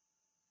team.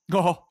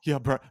 Oh, yeah,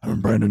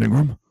 Brandon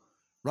Ingram.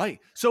 Right.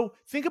 So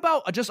think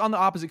about just on the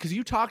opposite, because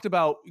you talked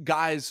about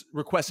guys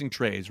requesting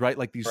trades, right?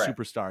 Like these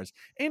superstars.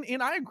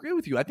 And I agree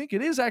with you. I think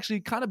it is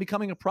actually kind of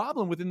becoming a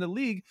problem within the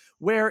league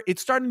where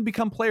it's starting to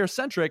become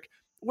player-centric,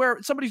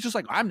 where somebody's just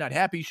like, I'm not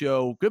happy,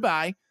 so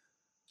goodbye.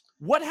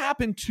 What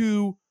happened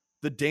to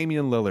the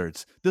Damian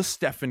Lillards, the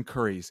Stephen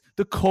Currys,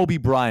 the Kobe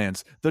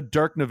Bryants, the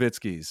Dirk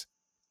Nowitzkis?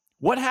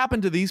 What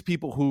happened to these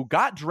people who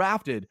got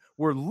drafted,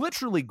 were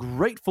literally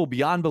grateful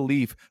beyond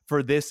belief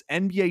for this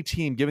NBA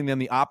team giving them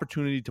the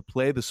opportunity to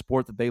play the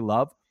sport that they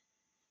love?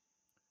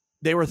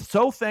 They were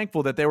so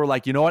thankful that they were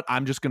like, you know what?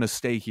 I'm just going to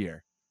stay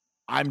here.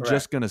 I'm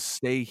just going to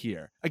stay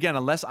here. Again,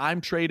 unless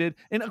I'm traded.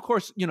 And of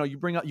course, you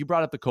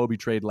brought up the Kobe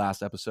trade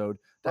last episode.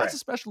 That's a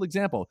special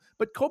example.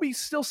 But Kobe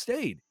still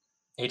stayed.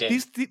 He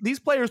did. These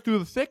players through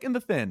the thick and the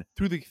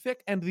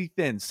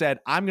thin said,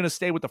 I'm going to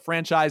stay with the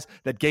franchise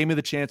that gave me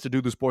the chance to do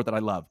the sport that I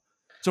love.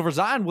 So for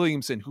Zion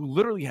Williamson, who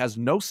literally has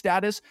no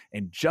status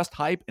and just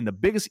hype and the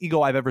biggest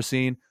ego I've ever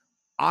seen,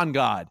 on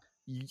God,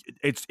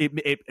 it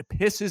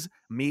pisses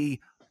me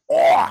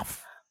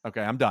off.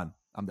 Okay, I'm done.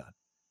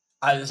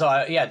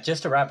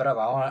 Just to wrap it up,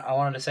 I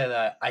wanted to say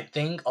that I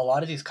think a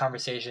lot of these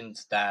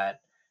conversations that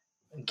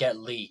get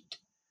leaked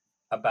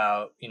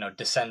about,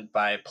 dissent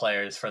by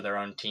players for their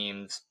own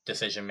teams,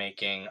 decision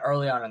making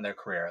early on in their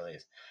career, at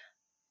least,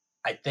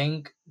 I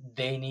think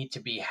they need to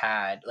be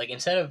had, like,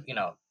 instead of,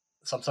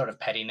 some sort of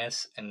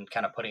pettiness and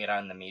kind of putting it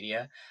out in the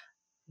media,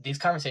 these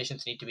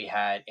conversations need to be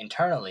had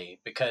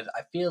internally, because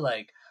I feel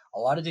like a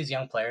lot of these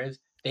young players,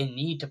 they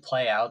need to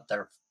play out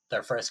their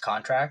first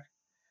contract.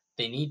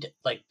 They need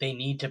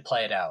to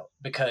play it out,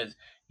 because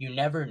you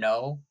never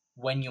know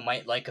when you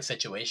might like a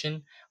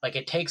situation. Like,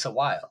 it takes a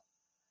while.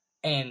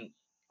 And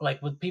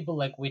like with people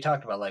like we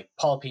talked about, like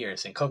Paul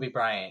Pierce and Kobe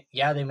Bryant,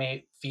 they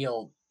may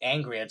feel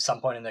angry at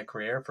some point in their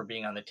career for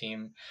being on the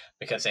team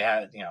because they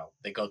had,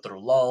 they go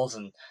through lulls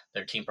and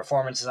their team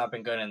performance has not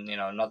been good and,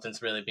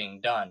 nothing's really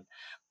being done.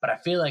 But I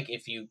feel like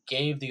if you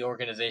gave the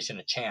organization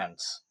a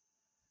chance,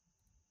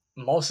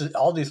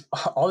 all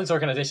these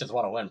organizations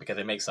want to win because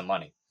it makes them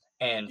money.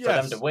 And for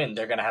them to win,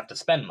 they're going to have to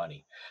spend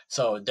money.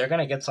 So they're going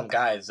to get some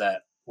guys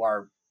that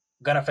are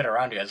going to fit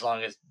around you as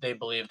long as they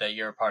believe that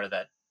you're a part of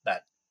that.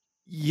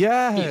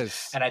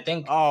 Yes. And I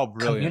think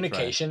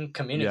communication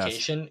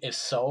is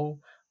so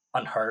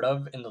unheard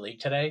of in the league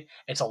today.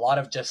 It's a lot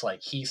of just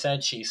like he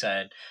said, she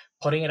said,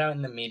 putting it out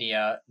in the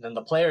media, then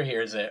the player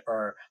hears it,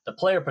 or the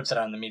player puts it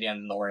out in the media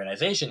and the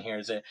organization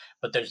hears it,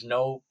 but there's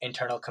no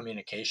internal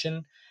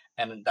communication.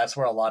 And that's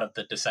where a lot of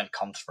the dissent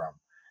comes from.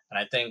 And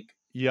I think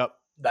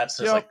that's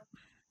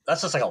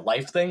just like a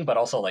life thing, but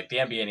also like the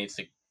NBA needs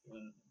to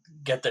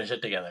get their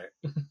shit together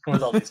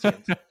with all these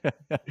teams.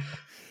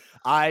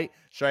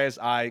 Shreyas,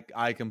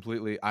 I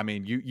completely. I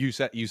mean, you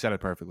said it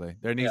perfectly.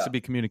 There needs to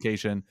be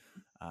communication,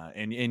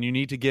 and you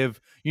need to give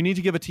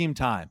a team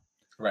time.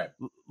 Right.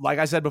 Like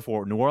I said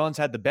before, New Orleans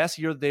had the best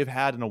year that they've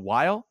had in a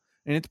while,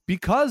 and it's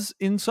because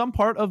in some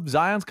part of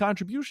Zion's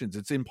contributions.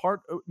 It's in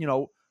part,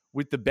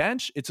 with the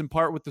bench. It's in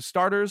part with the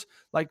starters.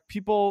 Like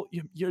people,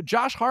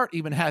 Josh Hart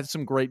even had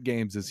some great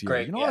games this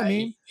year. You know what I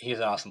mean? He's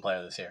an awesome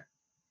player this year.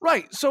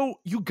 Right. So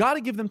you got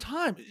to give them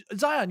time.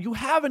 Zion, you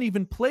haven't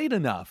even played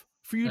enough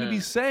for you to be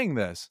saying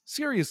this.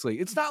 Seriously.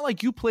 It's not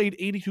like you played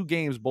 82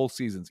 games both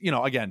seasons.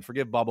 Again,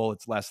 forgive bubble.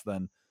 It's less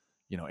than,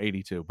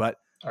 82. But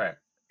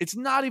it's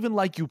not even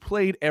like you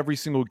played every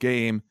single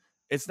game.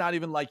 It's not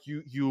even like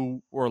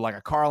you were like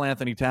a Karl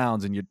Anthony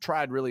Towns and you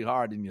tried really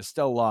hard and you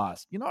still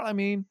lost. You know what I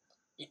mean?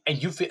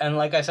 And and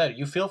like I said,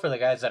 you feel for the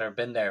guys that have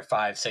been there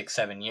 5, 6,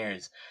 7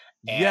 years.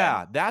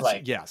 And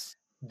yes.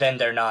 Then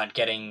they're not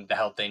getting the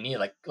help they need.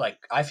 Like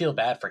I feel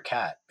bad for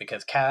Cat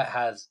because Cat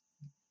has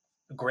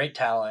great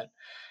talent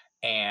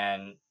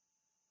and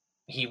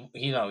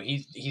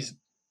he's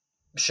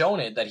shown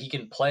it that he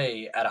can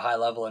play at a high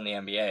level in the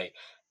NBA.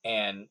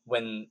 And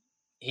when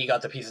he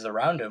got the pieces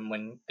around him,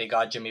 when they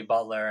got Jimmy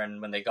Butler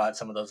and when they got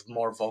some of those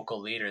more vocal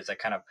leaders that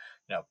kind of,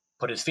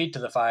 put his feet to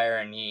the fire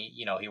and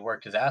he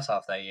worked his ass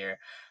off that year.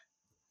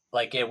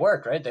 Like it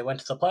worked, right? They went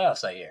to the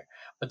playoffs that year.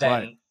 But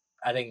then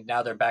I think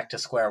now they're back to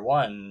square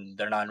one.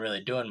 They're not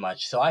really doing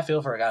much. So I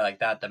feel for a guy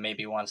like that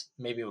maybe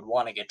would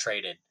want to get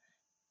traded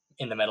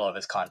in the middle of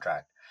his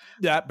contract.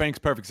 That makes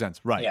perfect sense.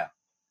 Right. Yeah.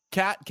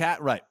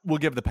 Cat, right. We'll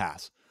give the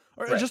pass.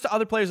 Or just to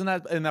other players in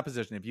that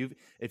position.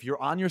 If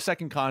you're on your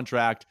second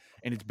contract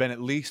and it's been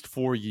at least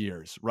 4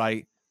 years,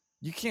 right?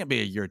 You can't be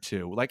a year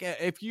two. Like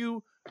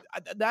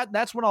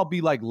that's when I'll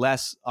be like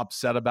less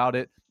upset about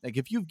it. Like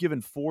if you've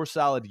given 4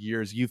 solid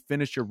years, you've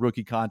finished your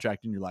rookie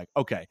contract and you're like,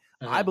 okay,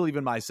 I believe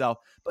in myself.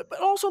 But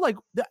also like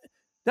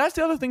that's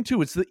the other thing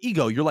too. It's the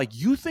ego. You're like,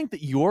 you think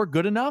that you're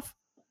good enough?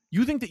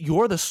 You think that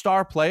you're the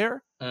star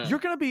player? You're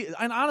going to be,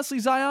 and honestly,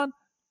 Zion,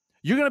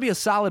 you're going to be a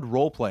solid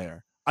role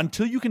player.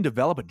 Until you can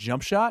develop a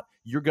jump shot,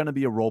 you're going to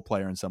be a role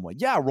player in some way.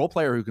 Yeah, a role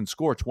player who can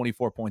score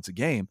 24 points a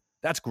game.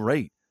 That's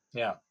great.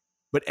 Yeah.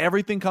 But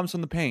everything comes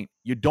from the paint.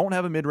 You don't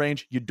have a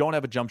mid-range. You don't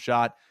have a jump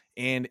shot.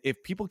 And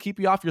if people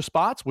keep you off your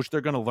spots, which they're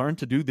going to learn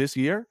to do this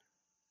year,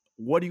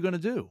 what are you going to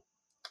do?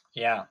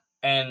 Yeah.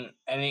 And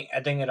I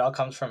think it all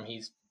comes from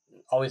he's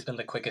always been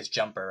the quickest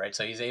jumper, right?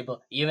 So he's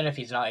able, even if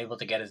he's not able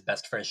to get his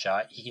best first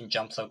shot, he can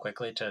jump so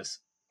quickly to his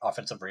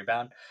offensive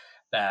rebound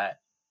that,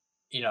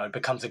 it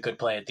becomes a good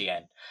play at the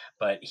end.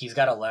 But he's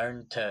got to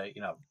learn to,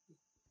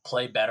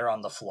 play better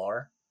on the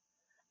floor.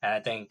 And I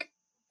think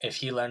if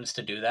he learns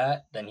to do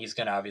that, then he's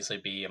going to obviously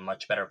be a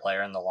much better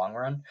player in the long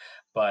run.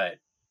 But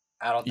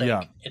I don't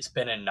think it's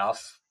been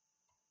enough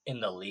in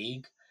the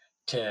league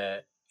to,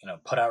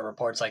 put out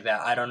reports like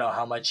that. I don't know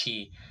how much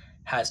he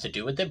has to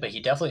do with it, but he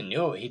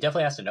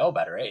definitely has to know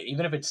about it, right?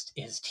 Even if it's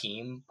his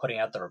team putting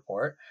out the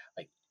report,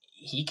 like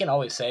he can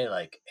always say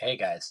like, hey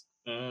guys,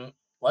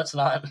 let's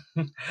not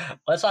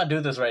do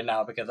this right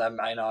now because I'm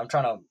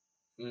trying to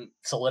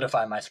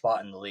solidify my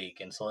spot in the league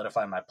and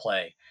solidify my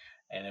play.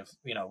 And if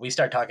we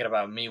start talking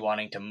about me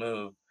wanting to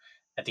move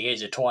at the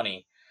age of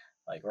 20,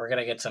 like we're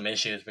gonna get some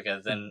issues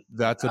because then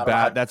that's a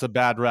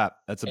bad rep.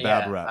 That's a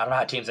bad rep. I don't know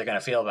how teams are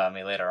gonna feel about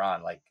me later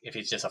on. Like if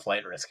he's just a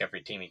flight risk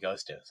every team he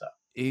goes to. So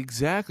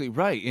exactly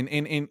right,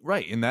 and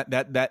right, and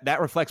that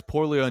reflects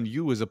poorly on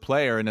you as a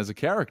player and as a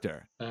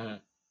character. Mm-hmm.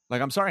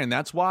 Like, I'm sorry. And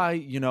that's why,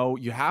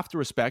 you have to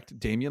respect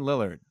Damian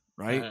Lillard,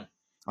 right? Mm-hmm.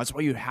 That's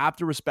why you have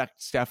to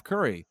respect Steph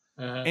Curry.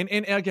 Mm-hmm.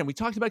 And again, we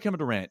talked about Kevin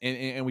Durant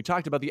and we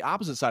talked about the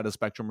opposite side of the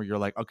spectrum where you're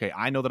like, okay,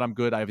 I know that I'm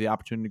good. I have the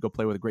opportunity to go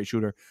play with a great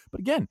shooter. But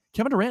again,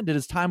 Kevin Durant did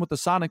his time with the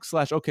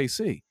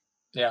Sonics/OKC.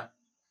 Yeah.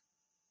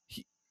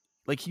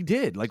 He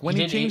did. Like when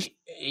he changed.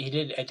 He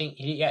did, I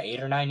think,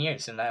 8 or 9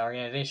 years in that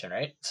organization,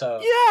 right?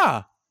 So.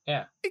 Yeah.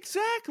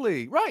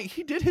 Exactly. Right.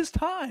 He did his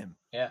time.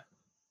 Yeah.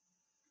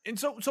 And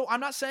so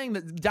I'm not saying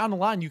that down the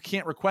line you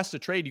can't request a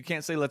trade. You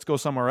can't say let's go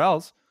somewhere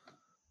else,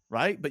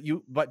 right?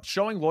 But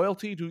showing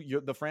loyalty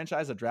to the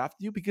franchise that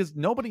drafted you, because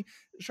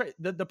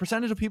the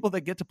percentage of people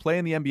that get to play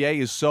in the NBA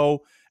is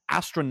so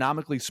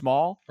astronomically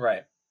small,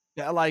 right?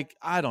 Yeah, like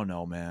I don't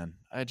know, man.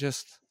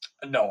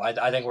 No,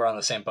 I think we're on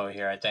the same boat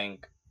here. I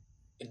think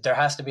there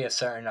has to be a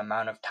certain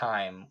amount of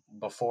time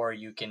before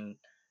you can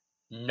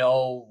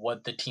know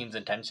what the team's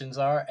intentions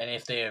are and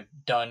if they have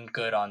done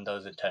good on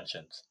those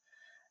intentions.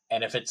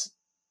 And if it's,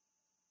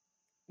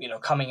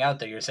 coming out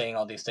that you're saying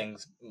all these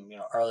things,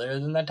 earlier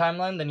than that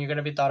timeline, then you're going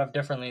to be thought of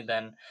differently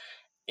than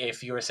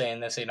if you were saying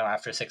this,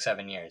 after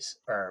 6-7 years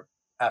or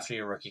after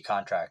your rookie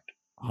contract.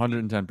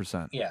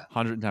 110%. Yeah.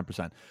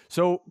 110%.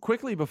 So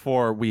quickly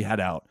before we head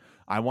out,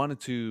 I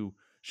wanted to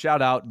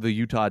shout out the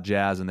Utah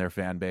Jazz and their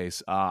fan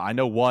base. I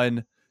know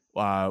one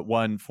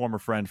former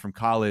friend from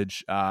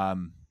college.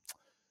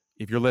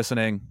 If you're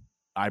listening,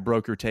 I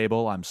broke your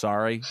table. I'm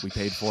sorry. We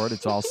paid for it.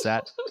 It's all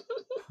set.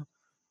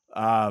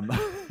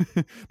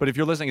 But if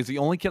you're listening, it's the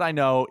only kid I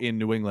know in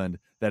New England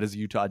that is a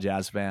Utah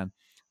Jazz fan.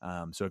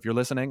 So if you're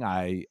listening,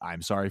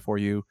 I'm sorry for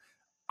you.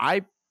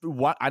 I don't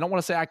want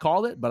to say I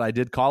called it, but I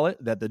did call it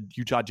that the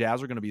Utah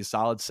Jazz are going to be a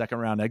solid second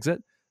round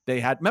exit.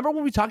 Remember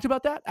when we talked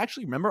about that?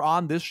 Actually, remember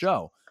on this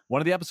show, one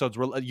of the episodes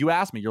where you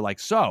asked me, you're like,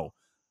 so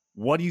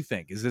what do you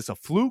think? Is this a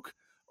fluke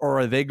or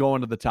are they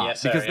going to the top?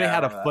 Yes, because sir. they Yeah,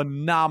 had a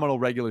phenomenal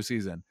regular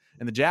season,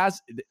 and the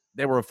Jazz,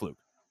 they were a fluke.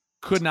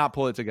 Could not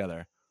pull it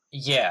together.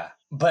 Yeah,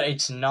 but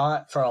it's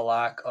not for a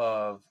lack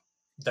of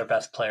their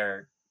best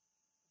player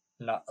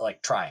not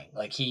like trying.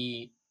 Like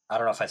I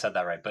don't know if I said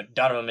that right, but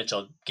Donovan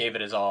Mitchell gave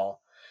it his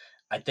all.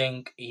 I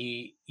think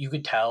you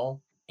could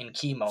tell in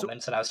key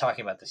moments, and I was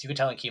talking about this, you could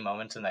tell in key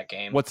moments in that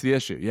game. What's the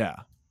issue? Yeah.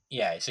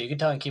 Yeah, so you could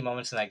tell in key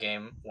moments in that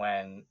game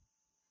when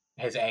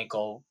his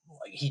ankle,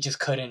 he just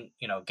couldn't,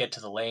 get to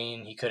the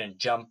lane. He couldn't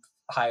jump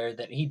higher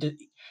than he did.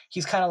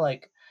 He's kind of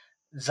like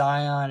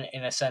Zion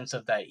in a sense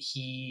of that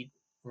he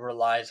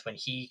relies when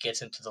he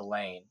gets into the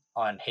lane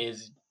on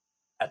his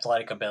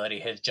athletic ability,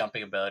 his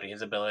jumping ability,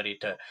 his ability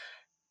to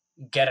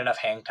get enough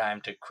hang time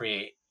to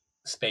create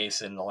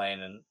space in the lane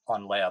and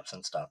on layups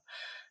and stuff.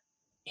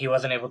 He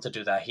wasn't able to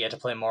do that. He had to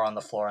play more on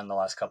the floor in the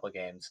last couple of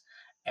games,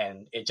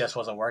 and it just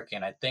wasn't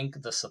working. I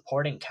think the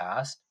supporting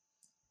cast,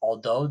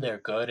 although they're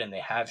good and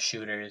they have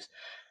shooters,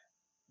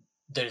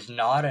 there's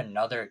not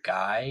another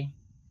guy,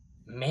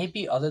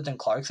 maybe other than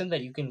Clarkson,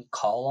 that you can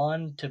call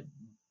on to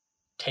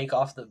take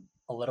off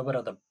a little bit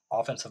of the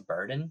offensive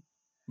burden.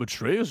 But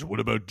Shreyas,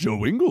 what about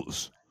Joe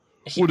Ingles?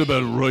 What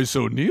about Royce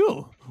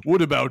O'Neal?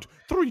 What about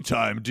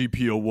 3-time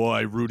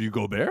DPOY Rudy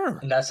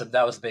Gobert? And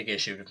that was a big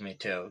issue with me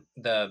too.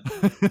 The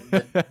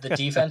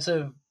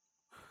defensive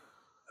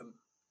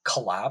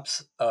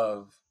collapse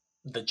of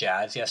the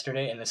Jazz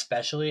yesterday, and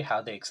especially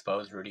how they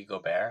exposed Rudy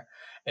Gobert,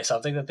 is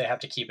something that they have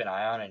to keep an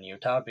eye on in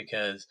Utah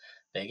because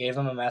they gave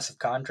him a massive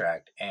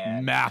contract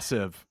and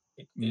massive,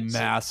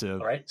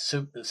 right?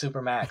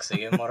 Super max. They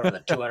gave him whatever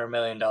the $200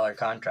 million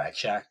contract.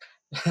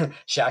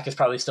 Shaq is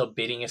probably still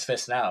beating his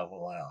fist now.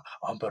 Well,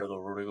 I'm better than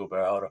Rudy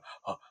Gobert.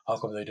 How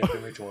come they didn't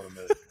give me $200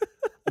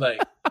 million?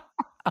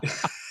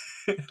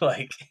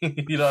 Like,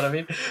 you know what I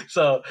mean?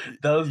 So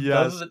those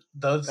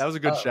that was a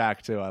good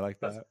Shaq too. I like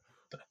that.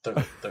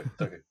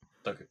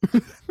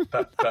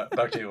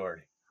 Back to you,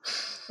 Artie.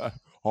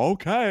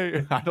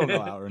 Okay, I don't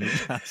know how Ernie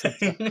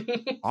Johnson.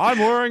 I'm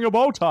wearing a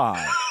bow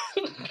tie.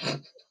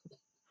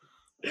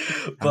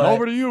 But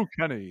over to you,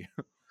 Kenny.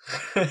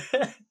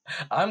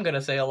 I'm going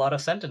to say a lot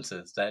of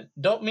sentences that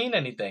don't mean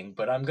anything,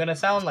 but I'm going to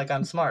sound like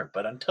I'm smart.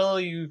 But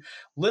until you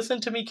listen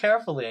to me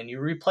carefully and you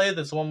replay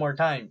this one more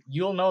time,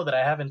 you'll know that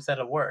I haven't said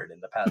a word in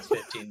the past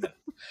 15 minutes.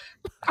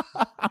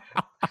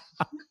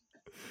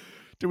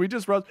 Do we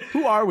just roast?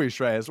 Who are we,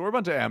 Shreyas? We're a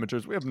bunch of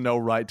amateurs. We have no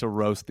right to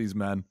roast these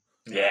men.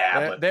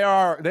 Yeah, they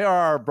are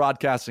our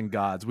broadcasting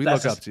gods. We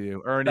look up to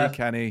you, Ernie,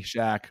 Kenny,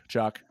 Shaq,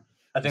 Chuck.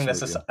 I think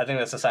that's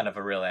a sign of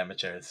a real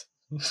amateur.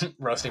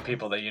 Roasting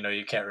people that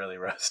you can't really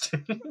roast.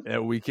 Yeah,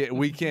 we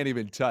can't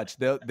even touch.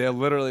 They're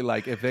literally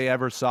like, if they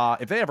ever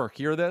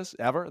hear this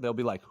ever, they'll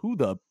be like, who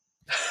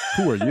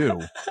are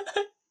you?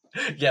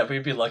 Yeah,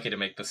 we'd be lucky to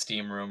make the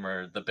Steam Room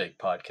or the Big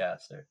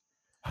Podcaster.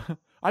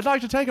 I'd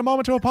like to take a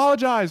moment to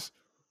apologize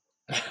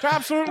to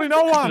absolutely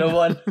no one. No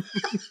one.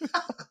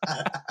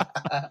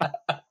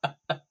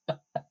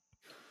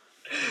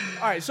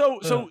 All right,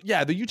 so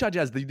yeah, the Utah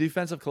Jazz, the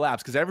defensive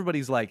collapse, because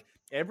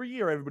every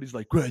year everybody's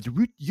like, well,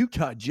 the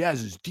Utah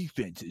Jazz's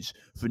defense is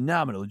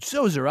phenomenal, and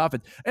so is their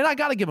offense. And I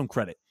got to give them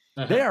credit.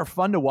 Mm-hmm. They are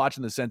fun to watch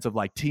in the sense of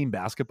like team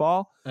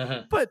basketball.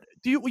 Mm-hmm. But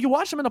you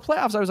watch them in the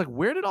playoffs, I was like,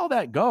 where did all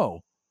that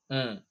go?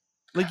 Mm.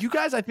 Like, you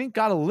guys, I think,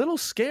 got a little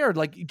scared.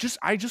 Like,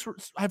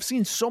 I've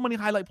seen so many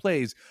highlight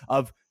plays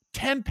of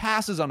 10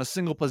 passes on a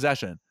single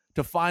possession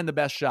to find the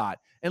best shot.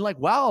 And like,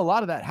 wow, a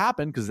lot of that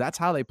happened because that's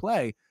how they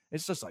play.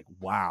 It's just like,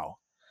 wow.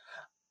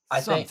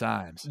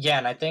 Sometimes.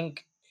 And I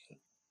think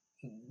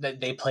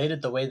that they played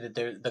it the way that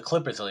the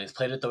Clippers at least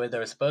played it the way they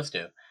were supposed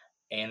to,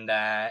 in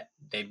that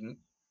they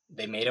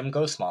made them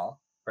go small,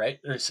 right?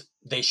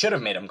 They should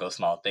have made them go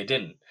small. They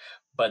didn't.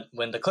 But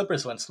when the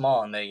Clippers went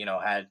small and they,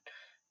 had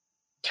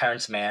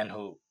Terrence Mann,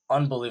 who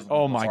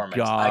unbelievable performance.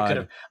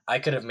 God. I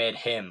could have made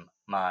him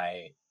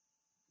my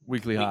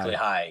weekly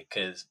high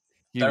because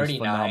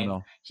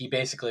 39, he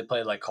basically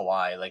played like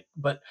Kawhi.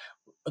 But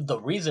the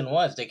reason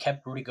was they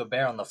kept Rudy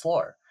Gobert on the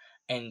floor,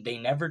 and they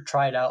never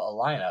tried out a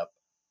lineup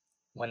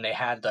when they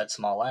had that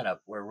small lineup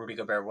where Rudy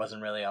Gobert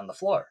wasn't really on the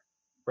floor,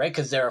 right?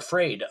 Because they're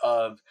afraid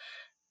of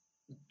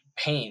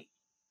paint,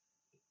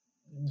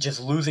 just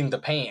losing the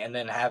paint and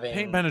then having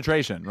paint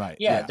penetration, right?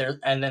 Yeah,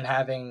 and then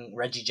having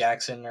Reggie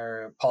Jackson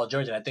or Paul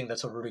George. And I think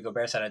that's what Rudy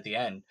Gobert said at the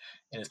end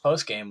in his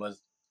post game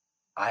was,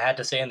 I had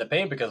to stay in the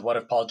paint because what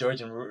if Paul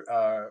George and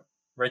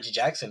Reggie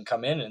Jackson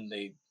come in and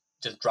they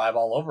just drive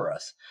all over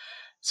us?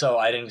 So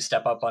I didn't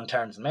step up on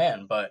Terrence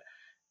Mann. But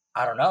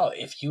I don't know,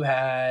 if you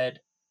had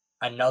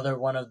another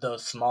one of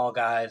those small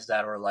guys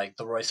that were like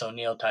the Royce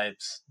O'Neal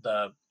types,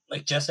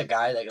 just a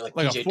guy that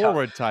like a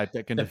forward type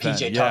that can defend.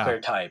 PJ Tucker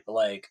type,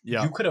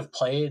 you could have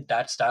played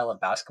that style of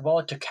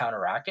basketball to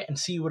counteract it and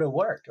see would have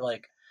worked.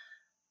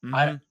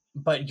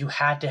 But you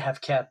had to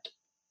have kept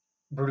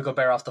Rudy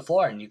Gobert off the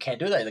floor, and you can't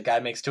do that. The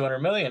guy makes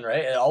 $200 million,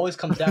 right? It always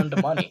comes down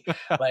to money.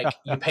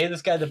 You pay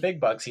this guy the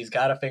big bucks, he's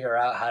got to figure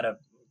out how to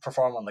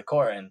perform on the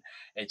court, and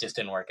it just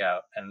didn't work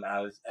out. And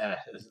I was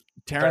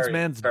Terrence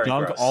Mann's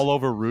dunk gross. all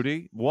over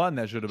Rudy. One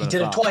that should have been. He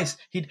did it twice.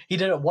 He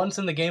did it once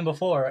in the game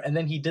before, and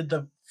then he did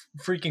the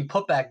freaking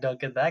putback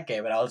dunk in that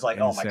game. And I was like,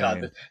 insane. Oh my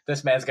god,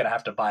 this man's gonna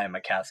have to buy him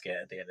a casket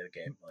at the end of the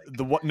game.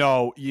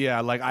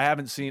 I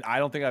haven't seen. I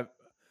don't think I've.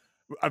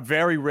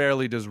 Very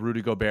rarely does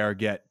Rudy Gobert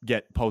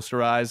get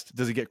posterized.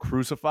 Does he get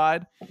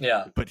crucified?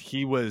 Yeah. But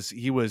he was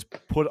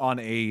put on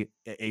a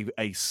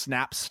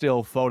snap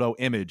still photo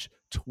image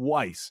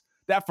twice.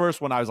 That first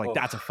one, I was like,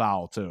 that's a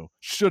foul too.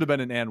 Should have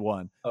been an and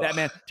one. That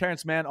man,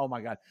 Terrence Mann. Oh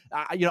my god.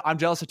 I'm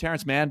jealous of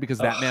Terrence Mann because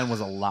that man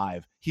was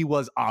alive. He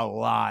was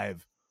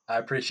alive. I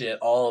appreciate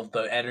all of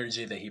the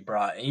energy that he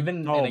brought.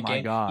 Even in a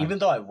game, even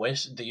though I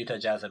wish the Utah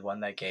Jazz had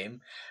won that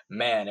game,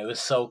 man, it was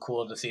so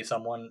cool to see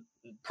someone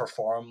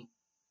perform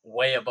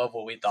way above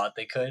what we thought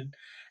they could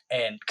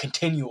and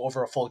continue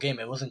over a full game.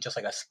 It wasn't just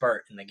like a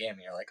spurt in the game.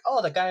 And you're like,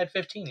 oh, the guy had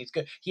 15. He's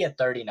good. He had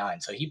 39.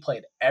 So he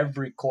played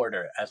every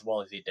quarter as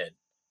well as he did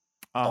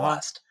the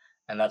last.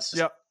 And that's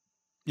just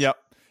Yep.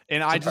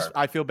 And superb.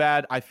 I feel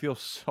bad. I feel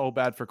so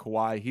bad for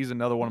Kawhi. He's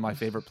another one of my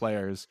favorite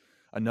players.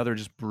 Another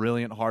just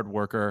brilliant hard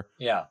worker.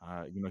 Yeah.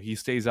 He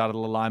stays out of the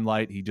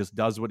limelight. He just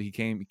does what he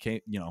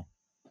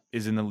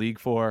is in the league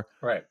for.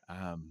 Right.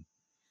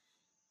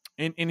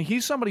 And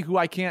he's somebody who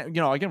I can't,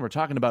 again, we're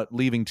talking about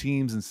leaving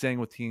teams and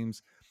staying with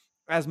teams.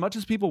 As much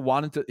as people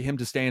wanted him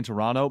to stay in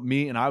Toronto,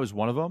 me and I was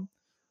one of them.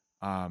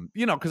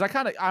 Because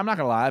I'm not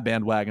going to lie, I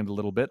bandwagoned a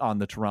little bit on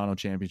the Toronto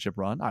championship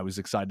run. I was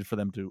excited for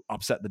them to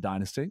upset the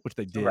dynasty, which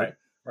they did.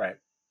 Right.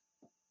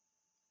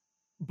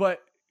 But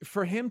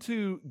for him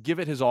to give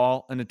it his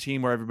all in a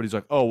team where everybody's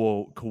like, oh,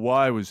 well,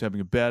 Kawhi was having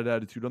a bad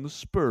attitude on the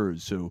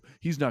Spurs, so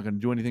he's not going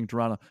to do anything in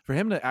Toronto. For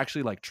him to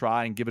actually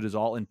try and give it his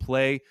all and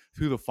play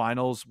through the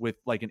finals with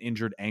an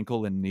injured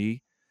ankle and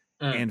knee,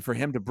 and for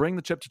him to bring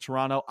the chip to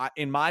Toronto,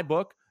 in my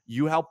book,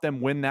 you helped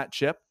them win that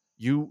chip.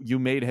 You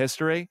made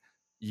history.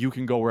 You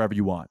can go wherever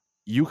you want.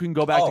 You can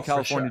go back to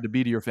California to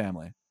be to your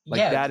family.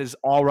 That is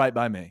all right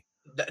by me.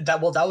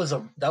 That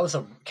was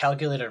a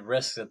calculated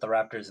risk that the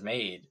Raptors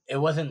made. It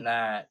wasn't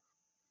that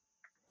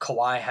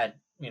Kawhi had,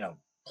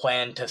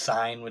 planned to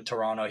sign with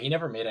Toronto. He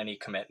never made any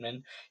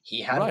commitment.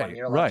 He had 1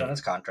 year left on his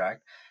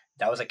contract.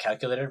 That was a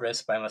calculated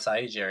risk by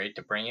Masai Ujiri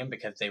to bring him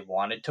because they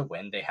wanted to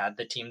win. They had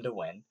the team to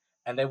win,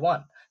 and they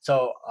won.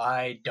 So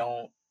I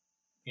don't,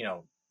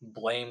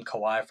 blame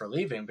Kawhi for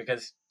leaving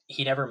because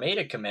he never made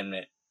a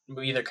commitment,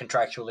 either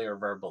contractually or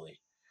verbally.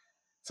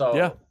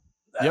 So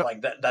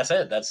that's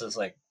it. That's just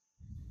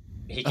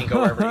he can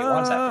go wherever he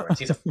wants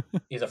afterwards.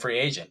 He's a free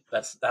agent.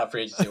 That's how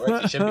free agency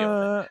works. He should be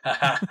able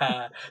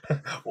to.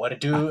 What it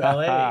do,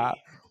 LA?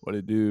 What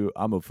it do?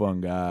 I'm a fun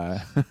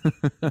guy.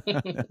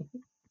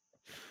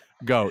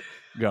 Goat.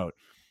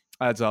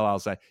 That's all I'll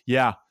say.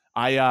 Yeah,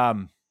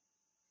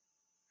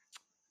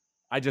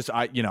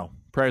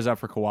 prayers up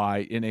for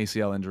Kawhi. An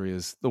ACL injury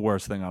is the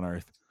worst thing on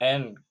earth,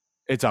 and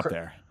it's up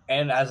there.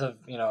 And as of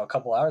a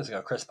couple hours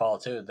ago, Chris Paul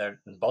too.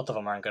 Both of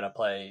them aren't going to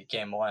play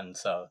Game 1,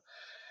 so.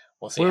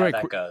 We'll see how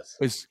that goes.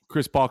 Is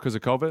Chris Paul because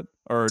of COVID?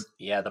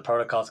 Yeah, the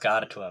protocol's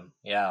got it to him.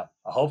 Yeah.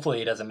 Hopefully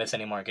he doesn't miss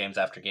any more games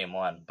after Game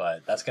 1,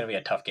 but that's going to be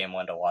a tough Game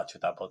 1 to watch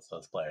without both of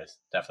those players.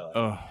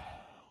 Definitely.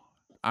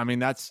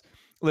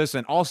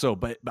 Listen, also,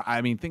 but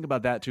think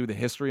about that too. The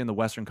history in the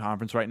Western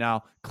Conference right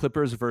now,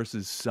 Clippers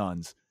versus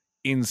Suns.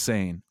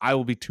 Insane. I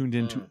will be tuned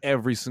into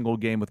every single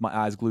game with my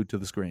eyes glued to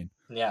the screen.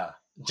 Yeah.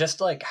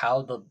 Just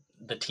how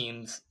the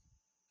teams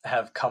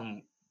have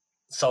come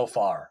so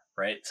far.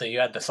 Right, so you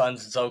had the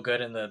Suns so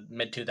good in the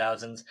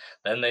mid-2000s,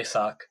 then they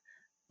suck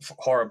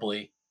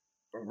horribly,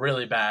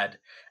 really bad,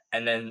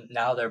 and then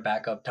now they're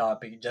back up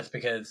top just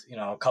because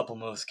a couple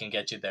moves can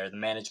get you there. The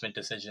management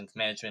decisions,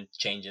 management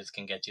changes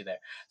can get you there.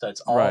 So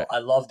it's all. Right. I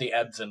love the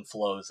ebbs and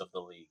flows of the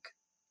league.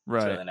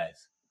 Right, it's really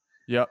nice.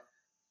 Yep.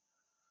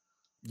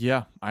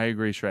 Yeah, I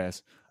agree,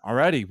 Shreyas.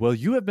 Alrighty, well,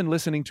 you have been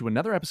listening to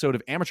another episode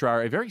of Amateur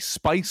Hour, a very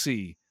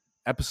spicy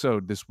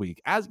episode this week.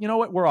 As you know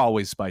what, we're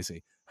always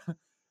spicy.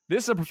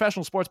 This is a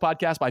professional sports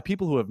podcast by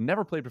people who have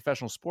never played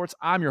professional sports.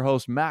 I'm your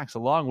host, Max,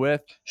 along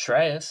with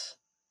Shreyas.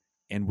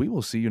 and we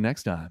will see you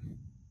next time.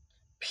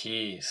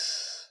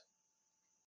 Peace.